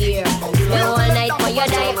right gear. Bounce me all night when you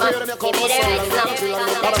dive on. Give me the right slam.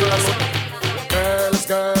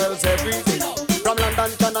 Girls every day. From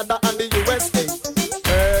London, Canada and the USA.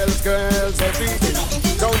 Girls every day.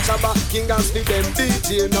 Crown Shabba, King and Steve, them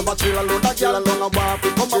DJ. Never chill alone, that girl alone a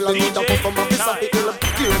waffy. Come up in the cup from a piece of the hill.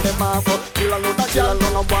 Clear them off. Chill alone, that girl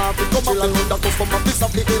alone a waffy. Come up in the cup from a piece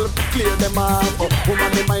of the hill. Clear them off.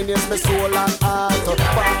 Woman, the mind is my soul and heart.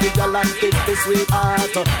 Party girl and take the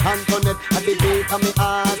sweetheart. Antoinette at the beat of me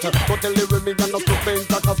heart. Go tell the women and not to paint.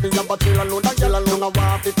 Cause me a chill alone, that girl alone a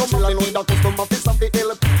waffy. Come up in the cup from a piece of the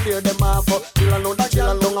hill. Clear them off. Chill alone, that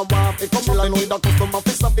girl alone a waffy. Come up in the cup from a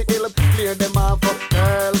piece of the hill. Clear them off.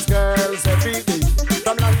 Girls every day.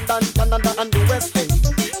 From London, Canada and the West End.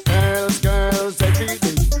 Girls every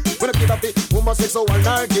day. When I get up it, woman say so and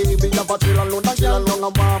I give me a chill alone, that girl alone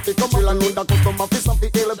a waffy. Come chill alone, that custom office of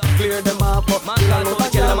the hill. Clear them off. Chill alone,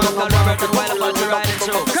 that girl alone a waffy.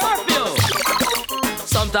 Curfew.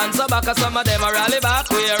 Sometimes some back, some of them are rally back.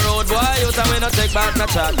 We a road boy, you tell me no take back no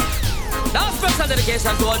chat. Now special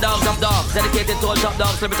dedication to all dogs of dogs, dedicated to all top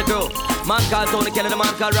dogs, liberty crew. Man called Tony Kelly, the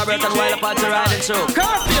man called Robert, and while Apache riding through.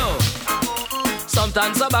 Curfew!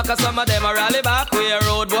 Sometimes so back, some of them a rally back. We a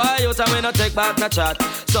road boy out and we no take back no chat.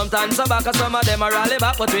 Sometimes so back, some of them a rally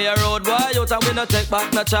back, but we a road boy out and we no take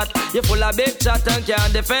back no chat. You full of big chat and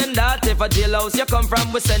can't defend that. If a jailhouse you come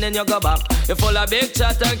from, we sending you go back. You full of big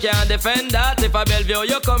chat and can't defend that. If a Bellevue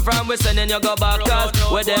you come from, we sending you go back. Cause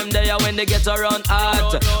with them there when they get around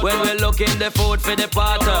hot. When we looking the food for the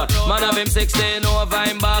pot. Man have him 16 over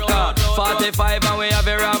him back. 45 and we have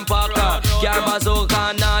a rampacker. Car bazooka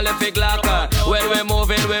and all the fig locker. When we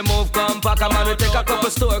moving, we move compact. Man we take a couple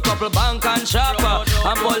store, couple bank and shop.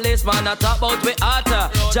 And policeman a top out we hotter.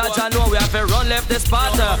 Judge I know we have to run left the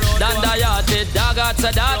spot. Dan the yard, the dog at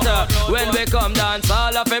the data. When we come dance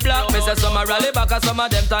all of a block. Me say some a rally back and some of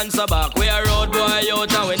them dance back. We a road boy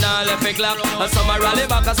out and we not left a clock. And some a rally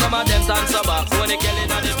back and some of them dance back. When they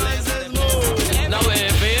killing on the place. Now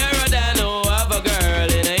if you're a dad who have a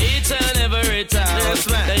girl in each and every town, yes,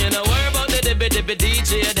 then you know worry about the dibby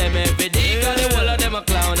DJ. Them every day, cause the whole of them a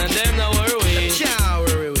clown and them no worry.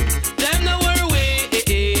 Them no worry.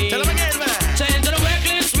 Tell them again, man. Change to the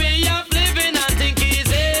reckless way of living and think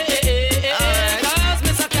easy. Cause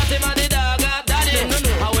Mr. Catty man the dog got daddy. And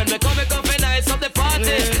when we come nice up the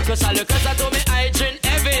party. Special because I told me I drink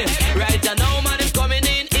heavy. Right you now man him coming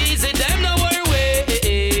in easy. Them no worry.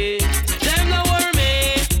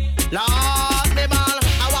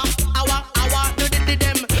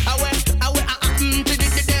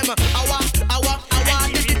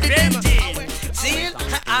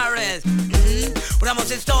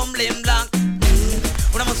 Stumbling block.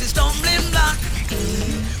 When I must be stumbling block.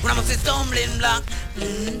 When I must be stumbling block.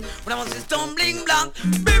 When I must be stumbling block.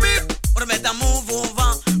 Baby, when I better move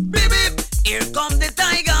over. Baby, here come the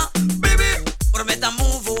tiger. Baby, when I better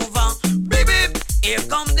move over. Baby, here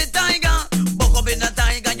come the tiger. Buck up in a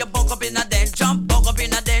tiger, you buck up in a dead drop. Buck up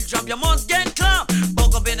in a dead drop, you must get clapped.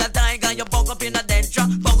 Buck up in a tiger, you buck up in a dead drop.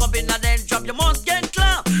 Buck up in a dead drop, you must get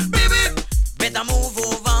clapped. Baby, better move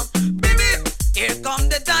over. Here come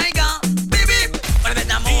the tiger, baby. But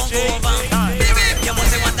better move over, baby. You must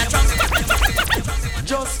say what the drum.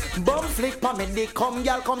 Just bum flick pa me dick, come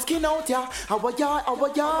girl, come skin out ya. How ya?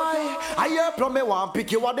 I hear from me one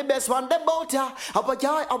pick you are the best one, the bout ya. How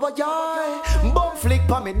ya? Bum flick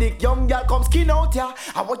pa me dick, young girl, come skin out ya.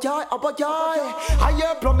 How ya? I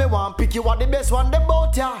hear from me one pick you are the best one, the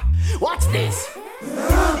bout ya. Watch this.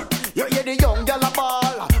 You hear the young girl a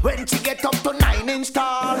ball when she get up to 9-inch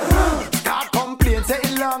tall. Start complain, say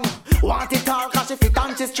it long. Want it all cause she fit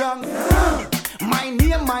and she strong. My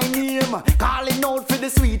name, calling out for the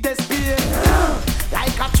sweetest pain.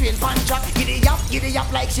 Like a train pan track, giddy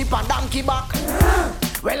up like sheep and donkey back.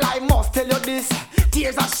 Well I must tell you this,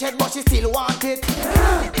 tears are shed but she still want it.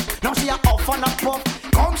 Now she a off and a puff,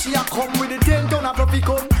 come she a come with the 10 ton of fluffy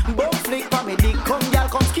come. Bum flick pa me dick, come girl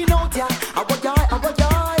come skin out ya.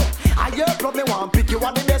 I hear from me one pick you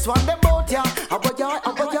are the best one, the bout ya.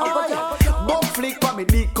 Bum flick pa me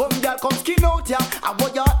dick, come girl come skin out ya.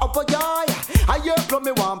 I hear from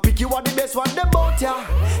me one pick you are the best one, the bout ya.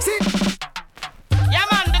 See? Yeah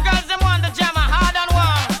man, the girls them want the jammer, hard and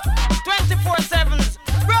warm. 24/7s,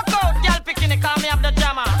 broke out, girl picking it, call me up the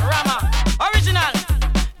jammer, Rama, original,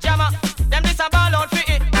 jammer. Them this a ball out for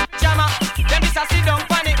it, jammer. Them this a sit down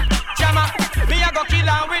pan it, jammer. Me a go kill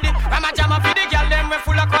on with it, Rama jammer for the girl them we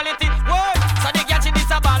full of quality. Whoa, so the girl she this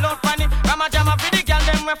a ball out pan it, Rama jammer for the girl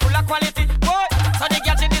them we full of quality. Whoa, so the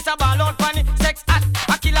girl she this a ball out pan it, sex hot.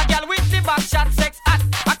 I kill a girl with the back shot, sex hot.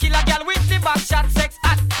 I kill a girl with the back shot, sex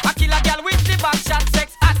hot. I kill a girl with the back shot,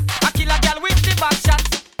 sex hot. I kill a girl with the back shot.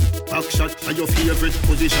 Back shot are your favorite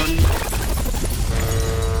position.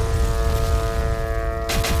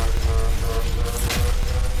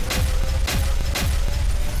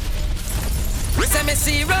 Me say me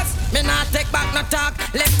serious, me not take back no talk.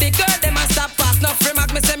 Let the girl them a stop fast, no free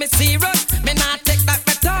mag. Me say me serious, me not take back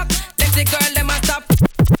no talk. Let the girl them a stop.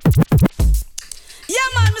 Yeah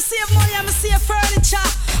man, me save money and me save furniture,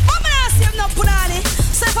 but me not save no punani.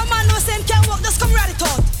 So if a man no say him can't work, just come write it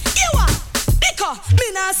out. You what? Because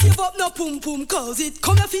me not save up no pum pum, cause it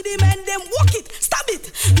come for the men them walk it, stab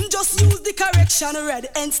it. Just use the correction red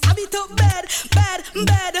and stab it up bad.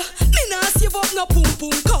 Me not save up no pum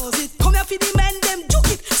pum, cause it come for the men them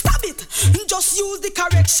juke it, stab it. Just use the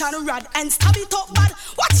correction rod and stab it up bad.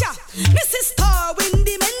 Watch ya, Mrs. Star when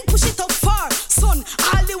the men push it up far. Son,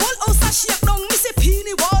 all the whole house a shake down. Me say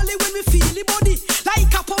peeny wally when me feel the body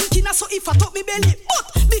like a pumpkin. So if I top me belly,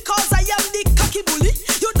 but because I am the cocky bully,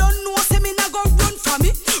 you don't know say me not go run from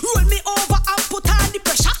me. Roll me over and put on the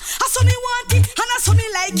pressure. I saw me want it and I saw me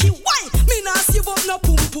like it. Why? Me not save up no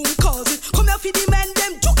pum pum, cause it come here for the men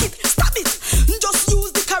them juke it, stab it. Just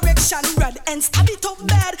use the correction rod and stab it up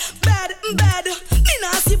bad. Me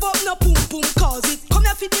not save up no pum pum, cause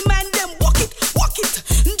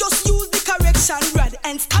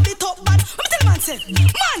say,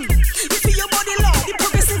 man, you see your body law, the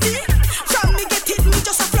progressivity. From me get it, me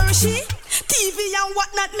just a flourishy. TV and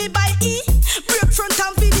whatnot, me buy E. Break front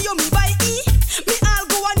and video, me buy E. Me all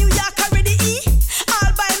go a New York already E. All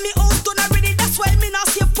buy me house done already. That's why me now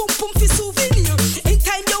say pum pum fi souvenir.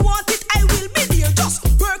 Anytime you want it, I will be there. Just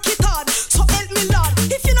work it hard, so help me Lord.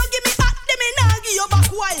 If you don't give me hot, then me nah give you back.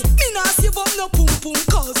 Why? Me nah save up no pum pum,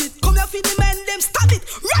 cause it come here fi the men them stab it,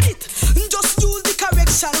 run it. Just use the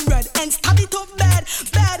correction red and stab it up bad,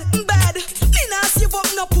 bad, bad. Me nah save up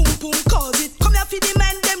no pum pum, cause it come here fi the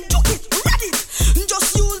men them juke it, run it.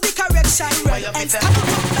 Just use the correction red and stab it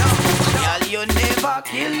up bad. Girl, you never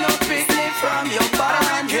kill no picnic from your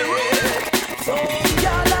boundary. So,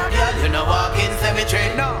 girl, you no walk in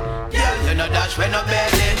cemetery, no. Girl, you no dash when no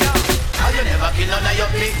belly, no. And you never kill none of your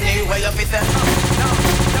picnic where you fit them, no.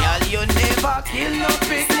 Girl, you never kill no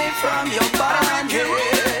picnic from your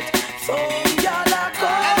boundary. So, girl, I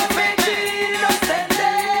come everything innocent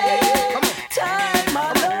day. Time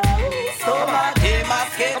alone, so my day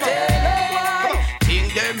must get it. Think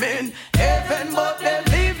them in heaven, but them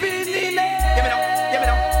living in it. Give me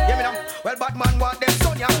now. Well, bad man want them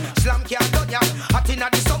son ya. Slam can't done ya. Hot inna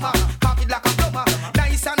the summer, cock it like a plumber.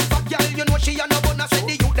 Nice and fat girl, you know she a no bonus. Said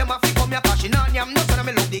the youth them a fi come here 'cause she nah yam no son.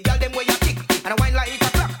 Me love the girl them way you tick and a wine like a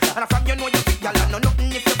clock. And from you know you fit girl and no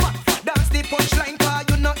nothing if you fat. Dance the punchline 'cause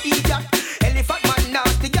you no idiot. Elephant man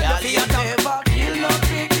nasty girl you fi attack. Never kill no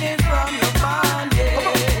picnic from your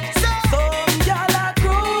bondage. Some girl are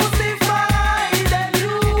crucified and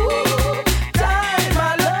you time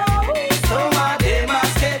alone. Some of them are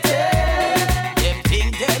skated. Them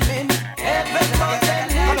think them in heaven, but they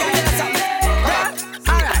live in hell.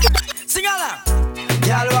 Alright, sing along.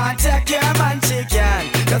 Girl want take your man chicken.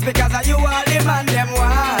 Just because of you all the man them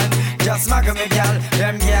want. Just smack me girl,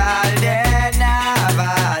 them girl they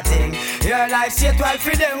never think. Your life straight well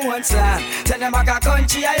for them one slang. Tell them I got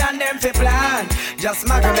country and them fi plan. Just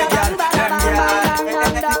smack me girl, them girl.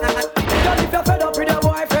 Girl if you're fed up with your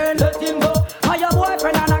boyfriend, let him go. And your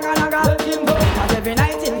boyfriend a naga, let him go. 'Cause every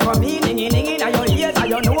night him come in, ning in your ears, and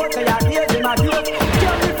you know say your ears in my ears.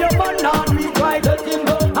 Girl if your man not do it right, let him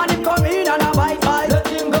go. And him come in and a bite, let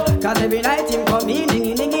him go. 'Cause every night him come in,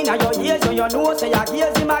 ning in your ears, so you know say your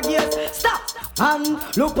ears in my ears. Stop! And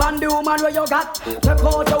look on the woman where you got. Take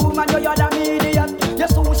out the woman where you're the median. You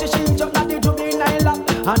sushi she jump at the juvenile lap.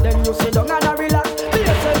 And then you sit down and a relax.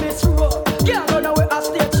 Here say Miss Rowe, girl run away a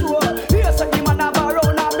stage show. Here say the man a bar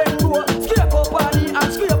round and bend low. Scrape up on the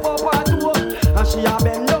and scrape up on toe. And she a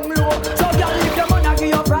bend down low. So girl if your man a give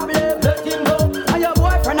you problem, let him go. And your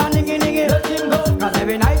boyfriend a niggy, let him go. 'Cause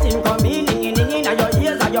every night him come in, ning and your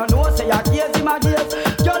ears. And you know say your ears in my ears.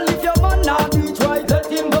 Girl if your man not do it right, let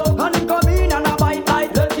him go. And him come in and a bite,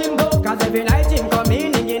 let him go. 'Cause every night him come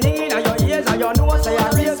in, ning and your ears. And you know say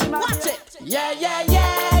your ears in my ears. Watch it. Yeah, yeah,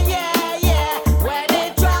 yeah, yeah, yeah. When the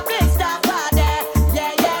traffic stop out there.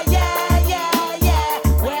 Yeah, yeah, yeah, yeah, yeah.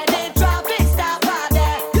 When the traffic stop out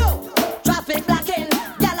there. Yo, traffic blocking.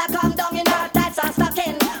 Y'all come down in our tights and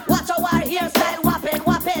stocking. Watch our hairstyle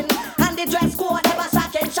whopping. And the dress code ever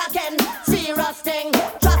shocking. Serious thing.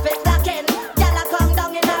 Traffic blocking. Y'all come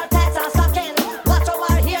down in our tights and stocking. Watch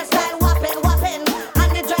our hairstyle whopping.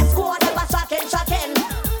 And the dress code ever shocking.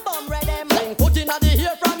 Bum ready. Put in the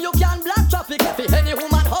ear from you can block traffic. For any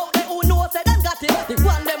woman out there who knows say them got it. The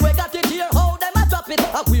one them we got it here, how them a drop it.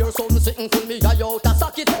 I wear something sitting for me, I out a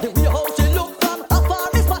socket. The way how she look from afar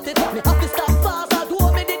me spot it. Me have to stop fast, I do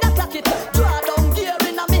me did a clock it. Draw down gear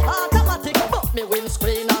in a me automatic. But me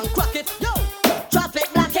windscreen and crack it. Yo,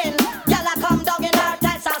 Traffic blocking. Y'all come down in our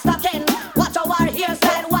tights and stocking. Watch our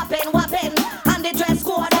hairstyle whopping. And the dress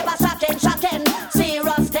code ever shocking.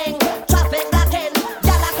 Serious thing. Traffic blocking.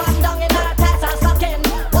 Y'all come down in our tights and stocking.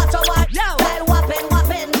 Watch our hairstyle whopping.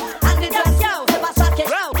 And the dress code ever shocking.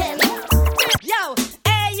 Yo,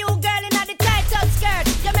 hey you girl in the tight up skirt.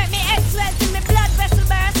 You make me excellent in me blood vessel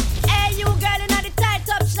burst. Hey you girl in the tight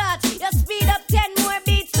up shorts. You speed up 10 more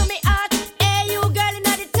beats to me heart. Hey you girl in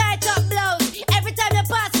the tight up blouse.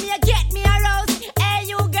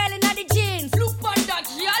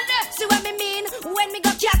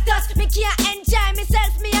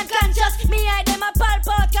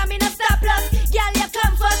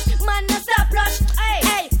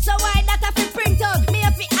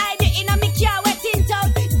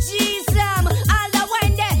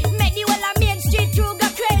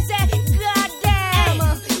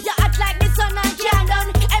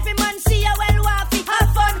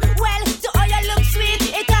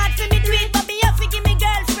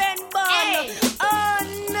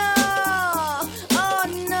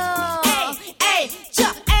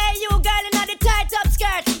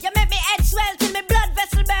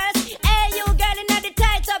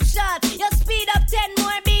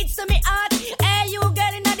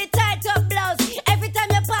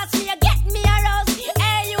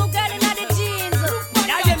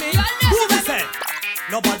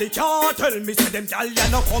 Can't tell me say them gal ya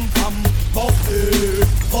no come from Buffy,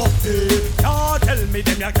 Buffy. Can't tell me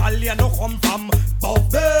them ya gal ya no come from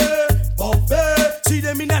Buffy, Buffy. See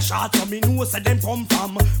them in a shot so me know say them come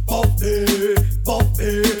from Buffy,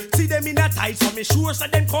 Buffy. See them in a tight so me sure say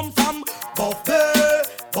them come from Buffy,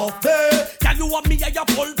 Buffy. Can you want me a ya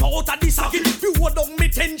pull out of the socket? You hold on me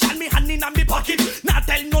tension, me hand in a me pocket. Not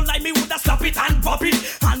tell no lie, me woulda slap it and pop it,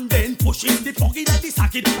 and then push in the plug in a the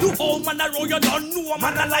socket. You old man a roll, you don't know a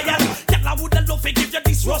man a lion. Girl I woulda love to give you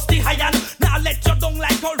this rusty iron. Now let you down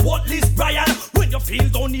like old Worthless Brian. When you feel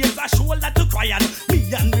down here's a shoulder to cry on.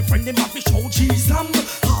 Me and me friend them have to show cheese lamb.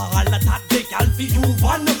 All of that they gal for you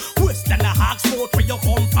one. Western a Oxford where you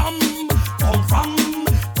come from, come from,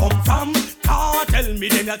 come from. Can't tell me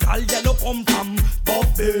them a gal ya no come from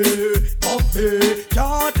Buffy, Buffy.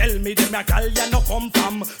 Can't tell me them a gal ya no come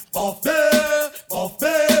from Buffy,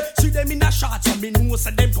 Buffy. See them in a shot so me know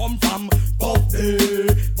say them come from Buffy,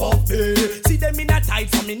 Buffy. See them in a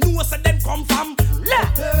tight so me know say them come from Buffy.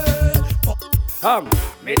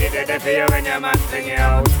 Me did it for you when your man fling you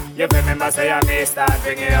out. You remember say I may start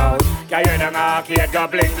bring you out. Cause you don't arcade go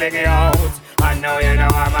bling bling you out. I know you know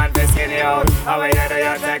a man fi skin you out. How you do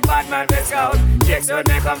you take bad man fi scout? Chicks would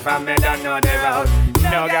me come from me don't know the route.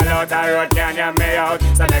 No girl out the road can yam me out.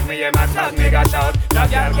 So make me hear my talk me go shout. No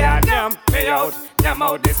girl can yam me out. Yam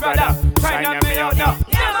out this brother. Try yam me out no.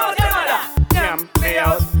 Yam out your mother. Yam me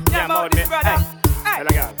out. Yam out this brother. Tell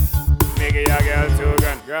a girl. Biggie a girl 2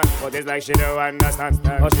 grand, but it's like she don't understand.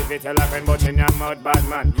 Oh, she fit tell her friend, but she yam out bad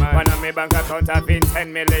man. One of me bank account have been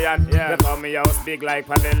 10 million. Yeah. They call me house big like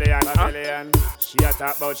pavilion. She a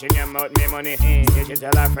talk about she yam out me money. She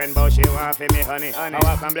tell her friend, but she want for me honey. I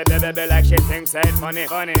walk and baby like she thinks it's funny.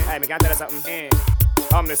 Hey, me can tell her something.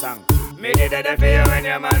 Come the song. Me did it for you when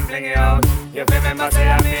your man fling you out. You remember say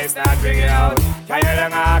I may start bring you out. Can you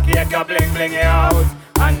long arcade go bling bling you out?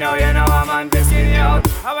 And now you know a man fi skin you out.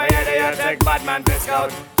 How you do you take bad man fi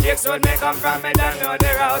scout? Chicks would me come from me don't know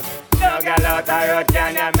the route. No girl out the road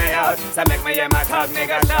can yam me out. So make me hear my talk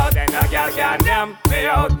nigga shout. And no girl can yam me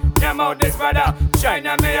out. Yam out this brother. Shine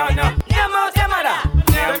yam me out now. Yam out your mother.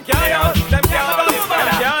 Yam me out. Them can't done.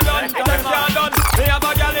 Them can't done. Me have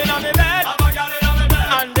a girl inna me bed.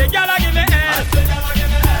 And the girl a give me head.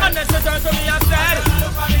 And then she turn to me and said,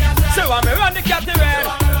 she want me run the catty red.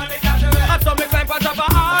 And so me climb on top of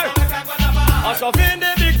her. And so in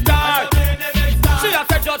the big star. She a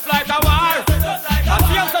said just like a war. And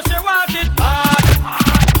she said she want it hard.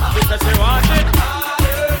 She said she want it.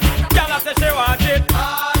 Girl a said she want it.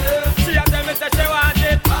 She a tell me say she want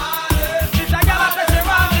it. She said girl a said she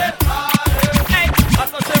want it. Hey, and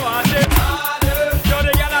so she want it. So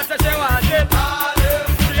the girl a said she want it.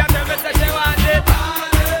 She a tell me say she want it.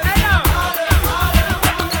 Hey yo.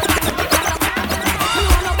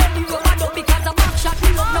 Because a back shot me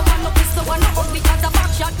love, no one no kiss, no one no hug. Because a back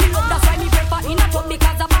shot me love, that's why me prefer in a tub.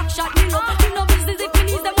 Because a back shot me love, me no business if me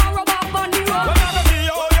needs them or rub up on the road. Well, I go see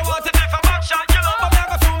you, you want it if a back shot you love, but I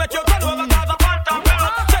go soon make you turn over because a phantom me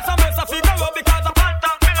love. Just a mess of figure up because a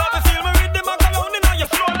phantom me love. You feel me with the macaroni now you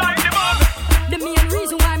flow like the bug. The main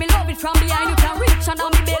reason why me love it from behind, you can reach and on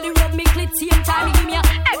me belly rub me clit same time. Me give me a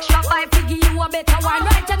extra 5 to give you a better wine.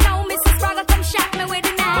 Right and now, Mrs. Brother, come shot me with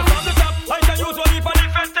the knife. From the top, I can use one for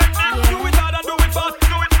different techniques. Do it hard and do it fast,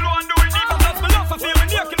 do it slow and do it deep. That's my love for feeling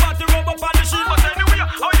naked, but the rub up on the sheet. But anyway,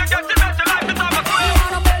 how you get the better life is all the time. You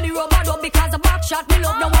want a belly rub up because a back shot me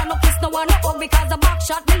love. No one no kiss, no one no hug because a back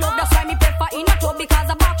shot me love. That's why me prefer in a tub because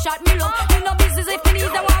a back shot me love. Me no business if me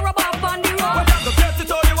needs them or rub up on the road. Well, that's the best it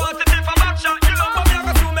all you want it if a back shot you love. But me I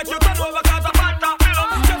got to make you turn over because a phantom me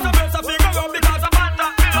love. Just a mess of figure up because a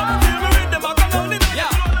phantom me love. Feel me with them, I can only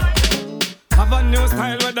have a new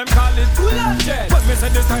style where them call it Full on Jet. But me say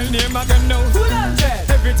the style name again now Full on Jet.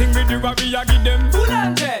 Everything we do we a give them Full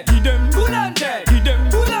on Jet. Give them Full on Jet. Give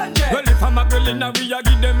them Full on Jet. Well if I'm a girl in a we a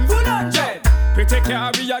give them Full on Jet. Pretty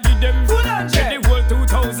care we a give them Full on Jet. The whole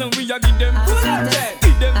 2000 we a give them Full on Jet.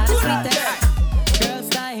 Give them Full on Jet. Girls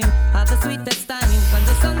time, have the sweetest time when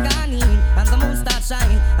the sun gone in and the moon start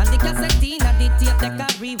shine and the cassette in and the tape take a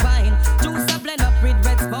rewind. Juice a blend up with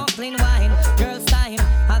red sparkling wine. Girls time,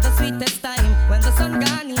 have the sweetest time when the sun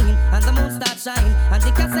gone in and the moon start shine and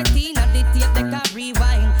the cassette in and the tape take a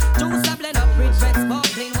rewind. Juice a blend up with red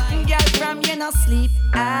sparkling wine. Girl from you no sleep,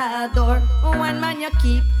 adore. One man you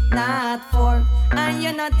keep, not four. And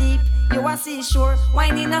you not deep, you a seashore.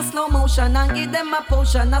 Wine in a slow motion and give them a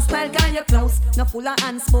potion. A style can you close, no full of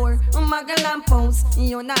hands more. Muggle and pose,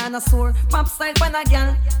 you not a sore. Pop style pan a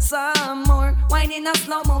girl, some more. Wine in a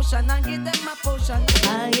slow motion and give them a potion.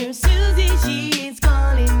 I hear Susie, she is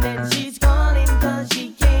calling and she's calling cause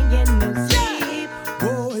she can't get no sleep.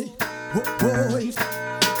 Boy, boy,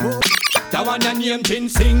 boy. man your name Tin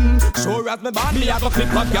Sing. Sure as me born, me have a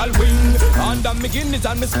clip of gal wing. Under me Guinness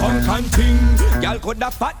and me skunk and ting. Gal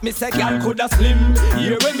coulda fat, me say gal coulda slim.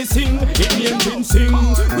 Hear when me sing, it name Tin Sing.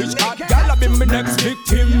 Which hot gal a be me next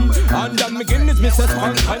victim. Under me Guinness, me say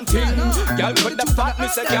skunk and ting. Gal coulda fat, me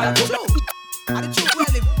say gal coulda. And the truth well,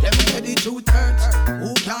 them say the truth hurts.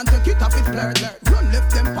 Who can't take it off his flirt? Run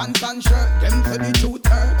left them pants and shirt. Them say the truth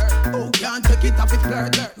hurts. Who can't take it off his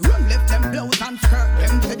flirt? Run left them blouse and skirt.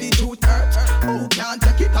 Them say the truth hurts. Who can't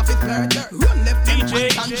take it off his flirt? Run left them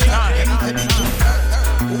pants and shirt. Them say the truth hurts.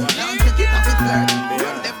 Who can't take it off his flirt?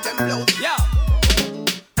 Run left them blouse. Yeah.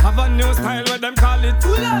 Have a new style where them call it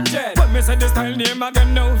Full and Jet. But me say the style name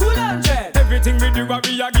again now Full and Jet. Everything we do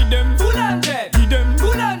we a give them Full and Jet. Give them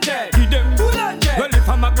Full and Jet. Give them Full and Jet. Well if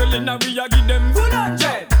I'm a girl in a we a give them Full and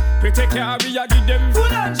Jet. Pretty car we a give them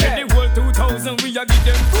Full and Jet. The whole 2000 we a give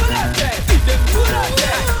them Full and Jet. Give them Full and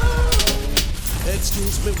Jet.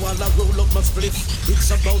 Excuse me while I roll up my spliff. It's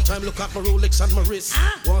about time, look at my Rolex and my wrist.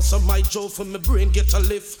 Want some my Joe for my brain get a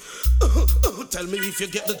lift. Tell me if you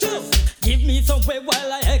get the drift. Give me some way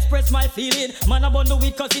while I express my feeling. Man, I'm on the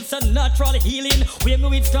weed cause it's a natural healing. Wear me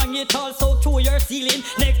with strong it also to your ceiling.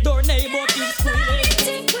 Next door neighbor keeps squealing. They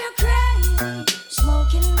think we're crazy,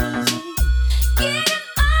 smoking easy. Get them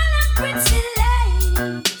all them pretty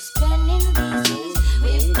ladies, spending busy.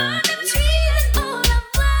 We've got them treating all of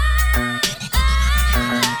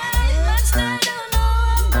must I don't know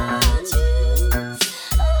about you.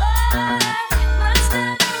 Must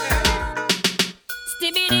I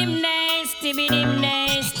Stibbidim day, stibbidim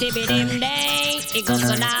day, stibbidim day. It goes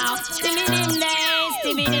so now. Stibbidim day,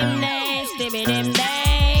 stibbidim day, stibbidim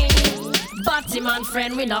day. Batty man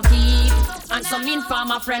friend we no keep. And some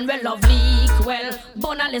informer friend we love leak. Well,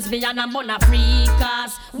 bona lesbian and bona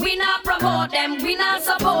freakers. We not promote them, we not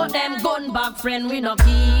support them. Gun back friend we no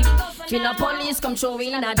keep. Feel the police come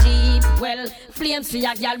showing in a jeep. Well, flames for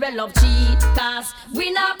your girl we love cheat. Cause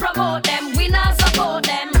we not promote them, we not support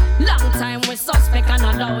them. Long time we suspect and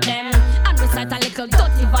allow them. And we cite a little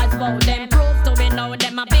dirty vibes about them. Prove to we know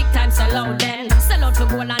them a big time sell out them. Sell out to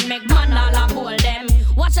gold and make man all aboard them.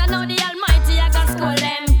 Watch out now the almighty I can scold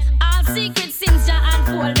them. All secret sins ya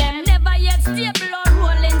unfold them. Never yet stable or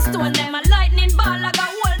rolling stone them. A lightning ball I can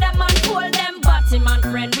hold them and fold them. Batty man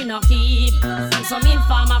friend we no keep. And some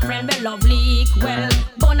informer friend we love leak. Well,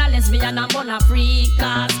 bona lesbian and bona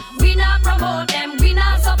freakers. We not promote them, we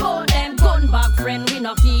not support them. Gun back friend we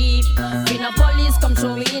no keep. We no police come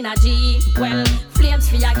through we in a jeep. Well, flames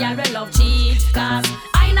for your girl we love cheat. Cause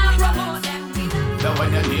I not promote them. Now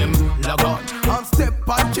when your name log on and step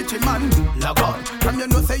on chichi man log on. From you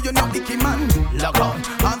know say you know icky man log on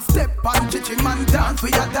and step on chichi man. Dance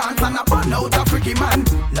with your dance and a burn out a freaky man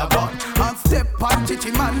log on and step on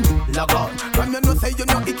chichi man log on. From you know say you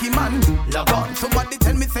know icky man log on. Somebody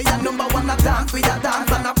tell me say your number one a dance with your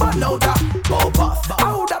dance and a burn out a go pass.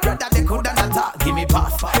 How the brother they coulda not talk give me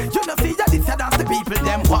pass. You know see ya this a dance the people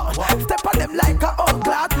them want. Step on them like a old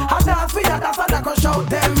clock. A dance with your dance and I go show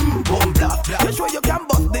them boom blast. You sure you can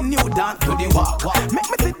bust the new dance to the walk. Make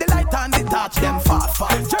me see the light and the touch them fast.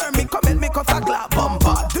 Jeremy come and make us a glad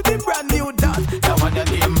bumper to the brand new dance. Now on your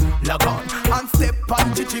name log on and step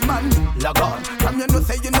on chichi man log on. From you know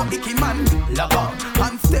say you know icky man log on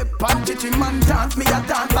and step on chichi man. Dance me a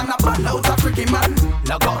dance and a burn out a freaky man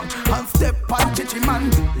log on and step on chichi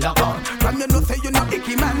man log on. From you know say you know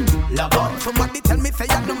icky man log on. Somebody tell me say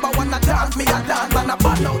your number one a dance me a dance and a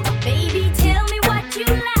burn out. Baby, tell me what you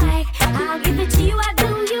like. I'll give it to you, I'll do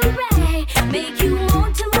you right. Make you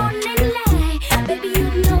want to run and lie. Baby, you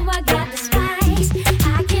know I got the spice.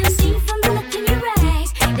 I can see from the look in your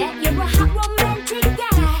eyes that you're a hot romantic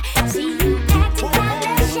guy. See you acting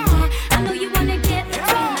kinda shy. I know you wanna get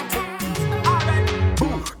between my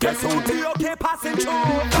thighs. Guess who the okay passing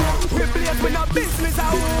through? We blaze with no business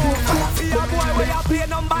at all. See a boy where you play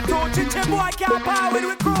number 2. Chichi boy can't power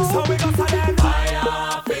with crew. So we go to them.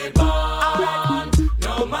 Fire, fit burn.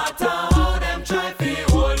 No matter how them try to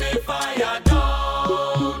hold the fire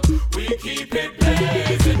down, we keep it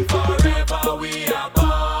blazing forever. We are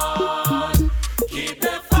born. Keep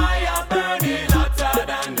the fire burning hotter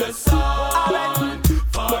than the sun.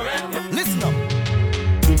 Forever. Listen up.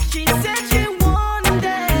 She said she wanted,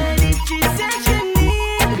 if she said she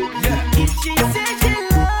need, if she said she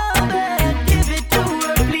love it, give it to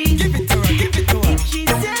her please. Give it to her, give it to her. If she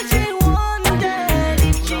said she wanted,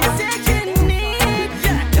 if she said she need,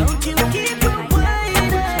 don't you keep her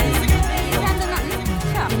waiting.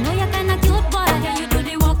 You know you're kinda cute, boy. Yeah, you do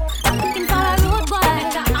the work. I'm looking for a road boy.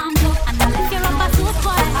 Make your arm look and I left your rubber suit,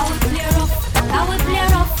 boy. I will clear up, I will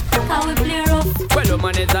clear up, I will clear up. Well,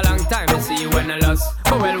 woman, it's a long time to see you when I lost.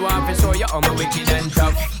 But well, want to show you how my wicked and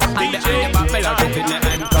tough. And the back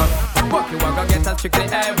strictly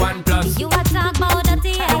A1+. You a talk about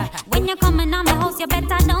dirty, eh? When you coming on my house, you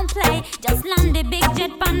better don't play. Just land the big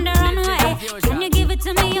jet on the runway. Can you give it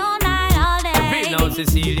to me all night, all day? Real now,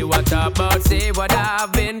 Cecilia, what about? Say what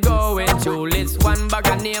I've been going through. List one bag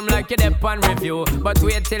of name like you dep on review. But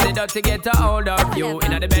wait till the dirty get a hold of you.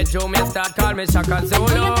 In the bedroom, you start call me Shaka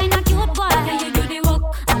Zulu. You kinda cute boy, can you do the work?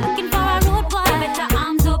 I'm looking for a road boy. Better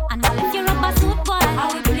arms up and I'll lift your rubber suit boy.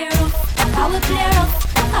 How we play rough, how we play rough,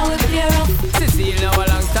 how we play rough. Cecilia, now a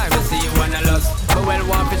long time to see you wanna lost. But well,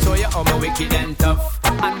 want to show you how my wicked and tough.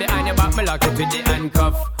 And behind your back, me lock it with the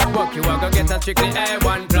handcuff. Walk you, I go get a strictly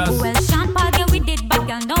A1+. Well, Sean Paul get with it, but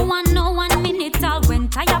girl, don't want no 1 minute. All when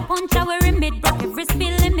tire punch, I will limit. Broke every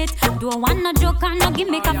speed limit. Don't want no joke and no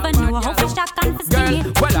gimmick. Up a new how fish shock and for skinny.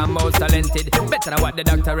 Girl, well, I'm most talented. Better than what the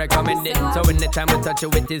doctor recommended. So when the time we touch you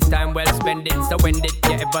with this time, well spend it. So when did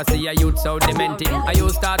you ever see a youth so demented? Are you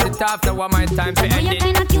started off, now my time to end You it?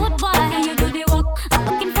 kinda cute boy, can you do the work? I'm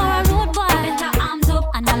looking for a road boy. Better arms up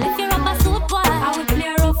and I'll lift your rubber suit boy. How we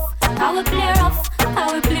play rough, how we play rough,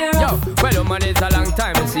 how we play rough. Yo, well, man, it's a long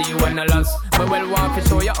time to see you when I lost. But well, want to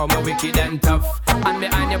show you how my wicked and tough. And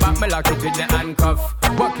behind your back, me lock it with the handcuff.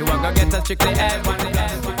 Walk you, I go get a strictly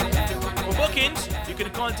For bookings, you can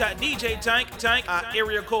contact DJ Tank at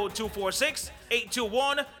area code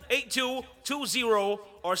 246-821-8220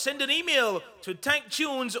 or send an email to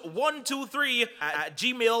tanktunes123 at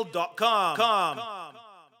gmail.com.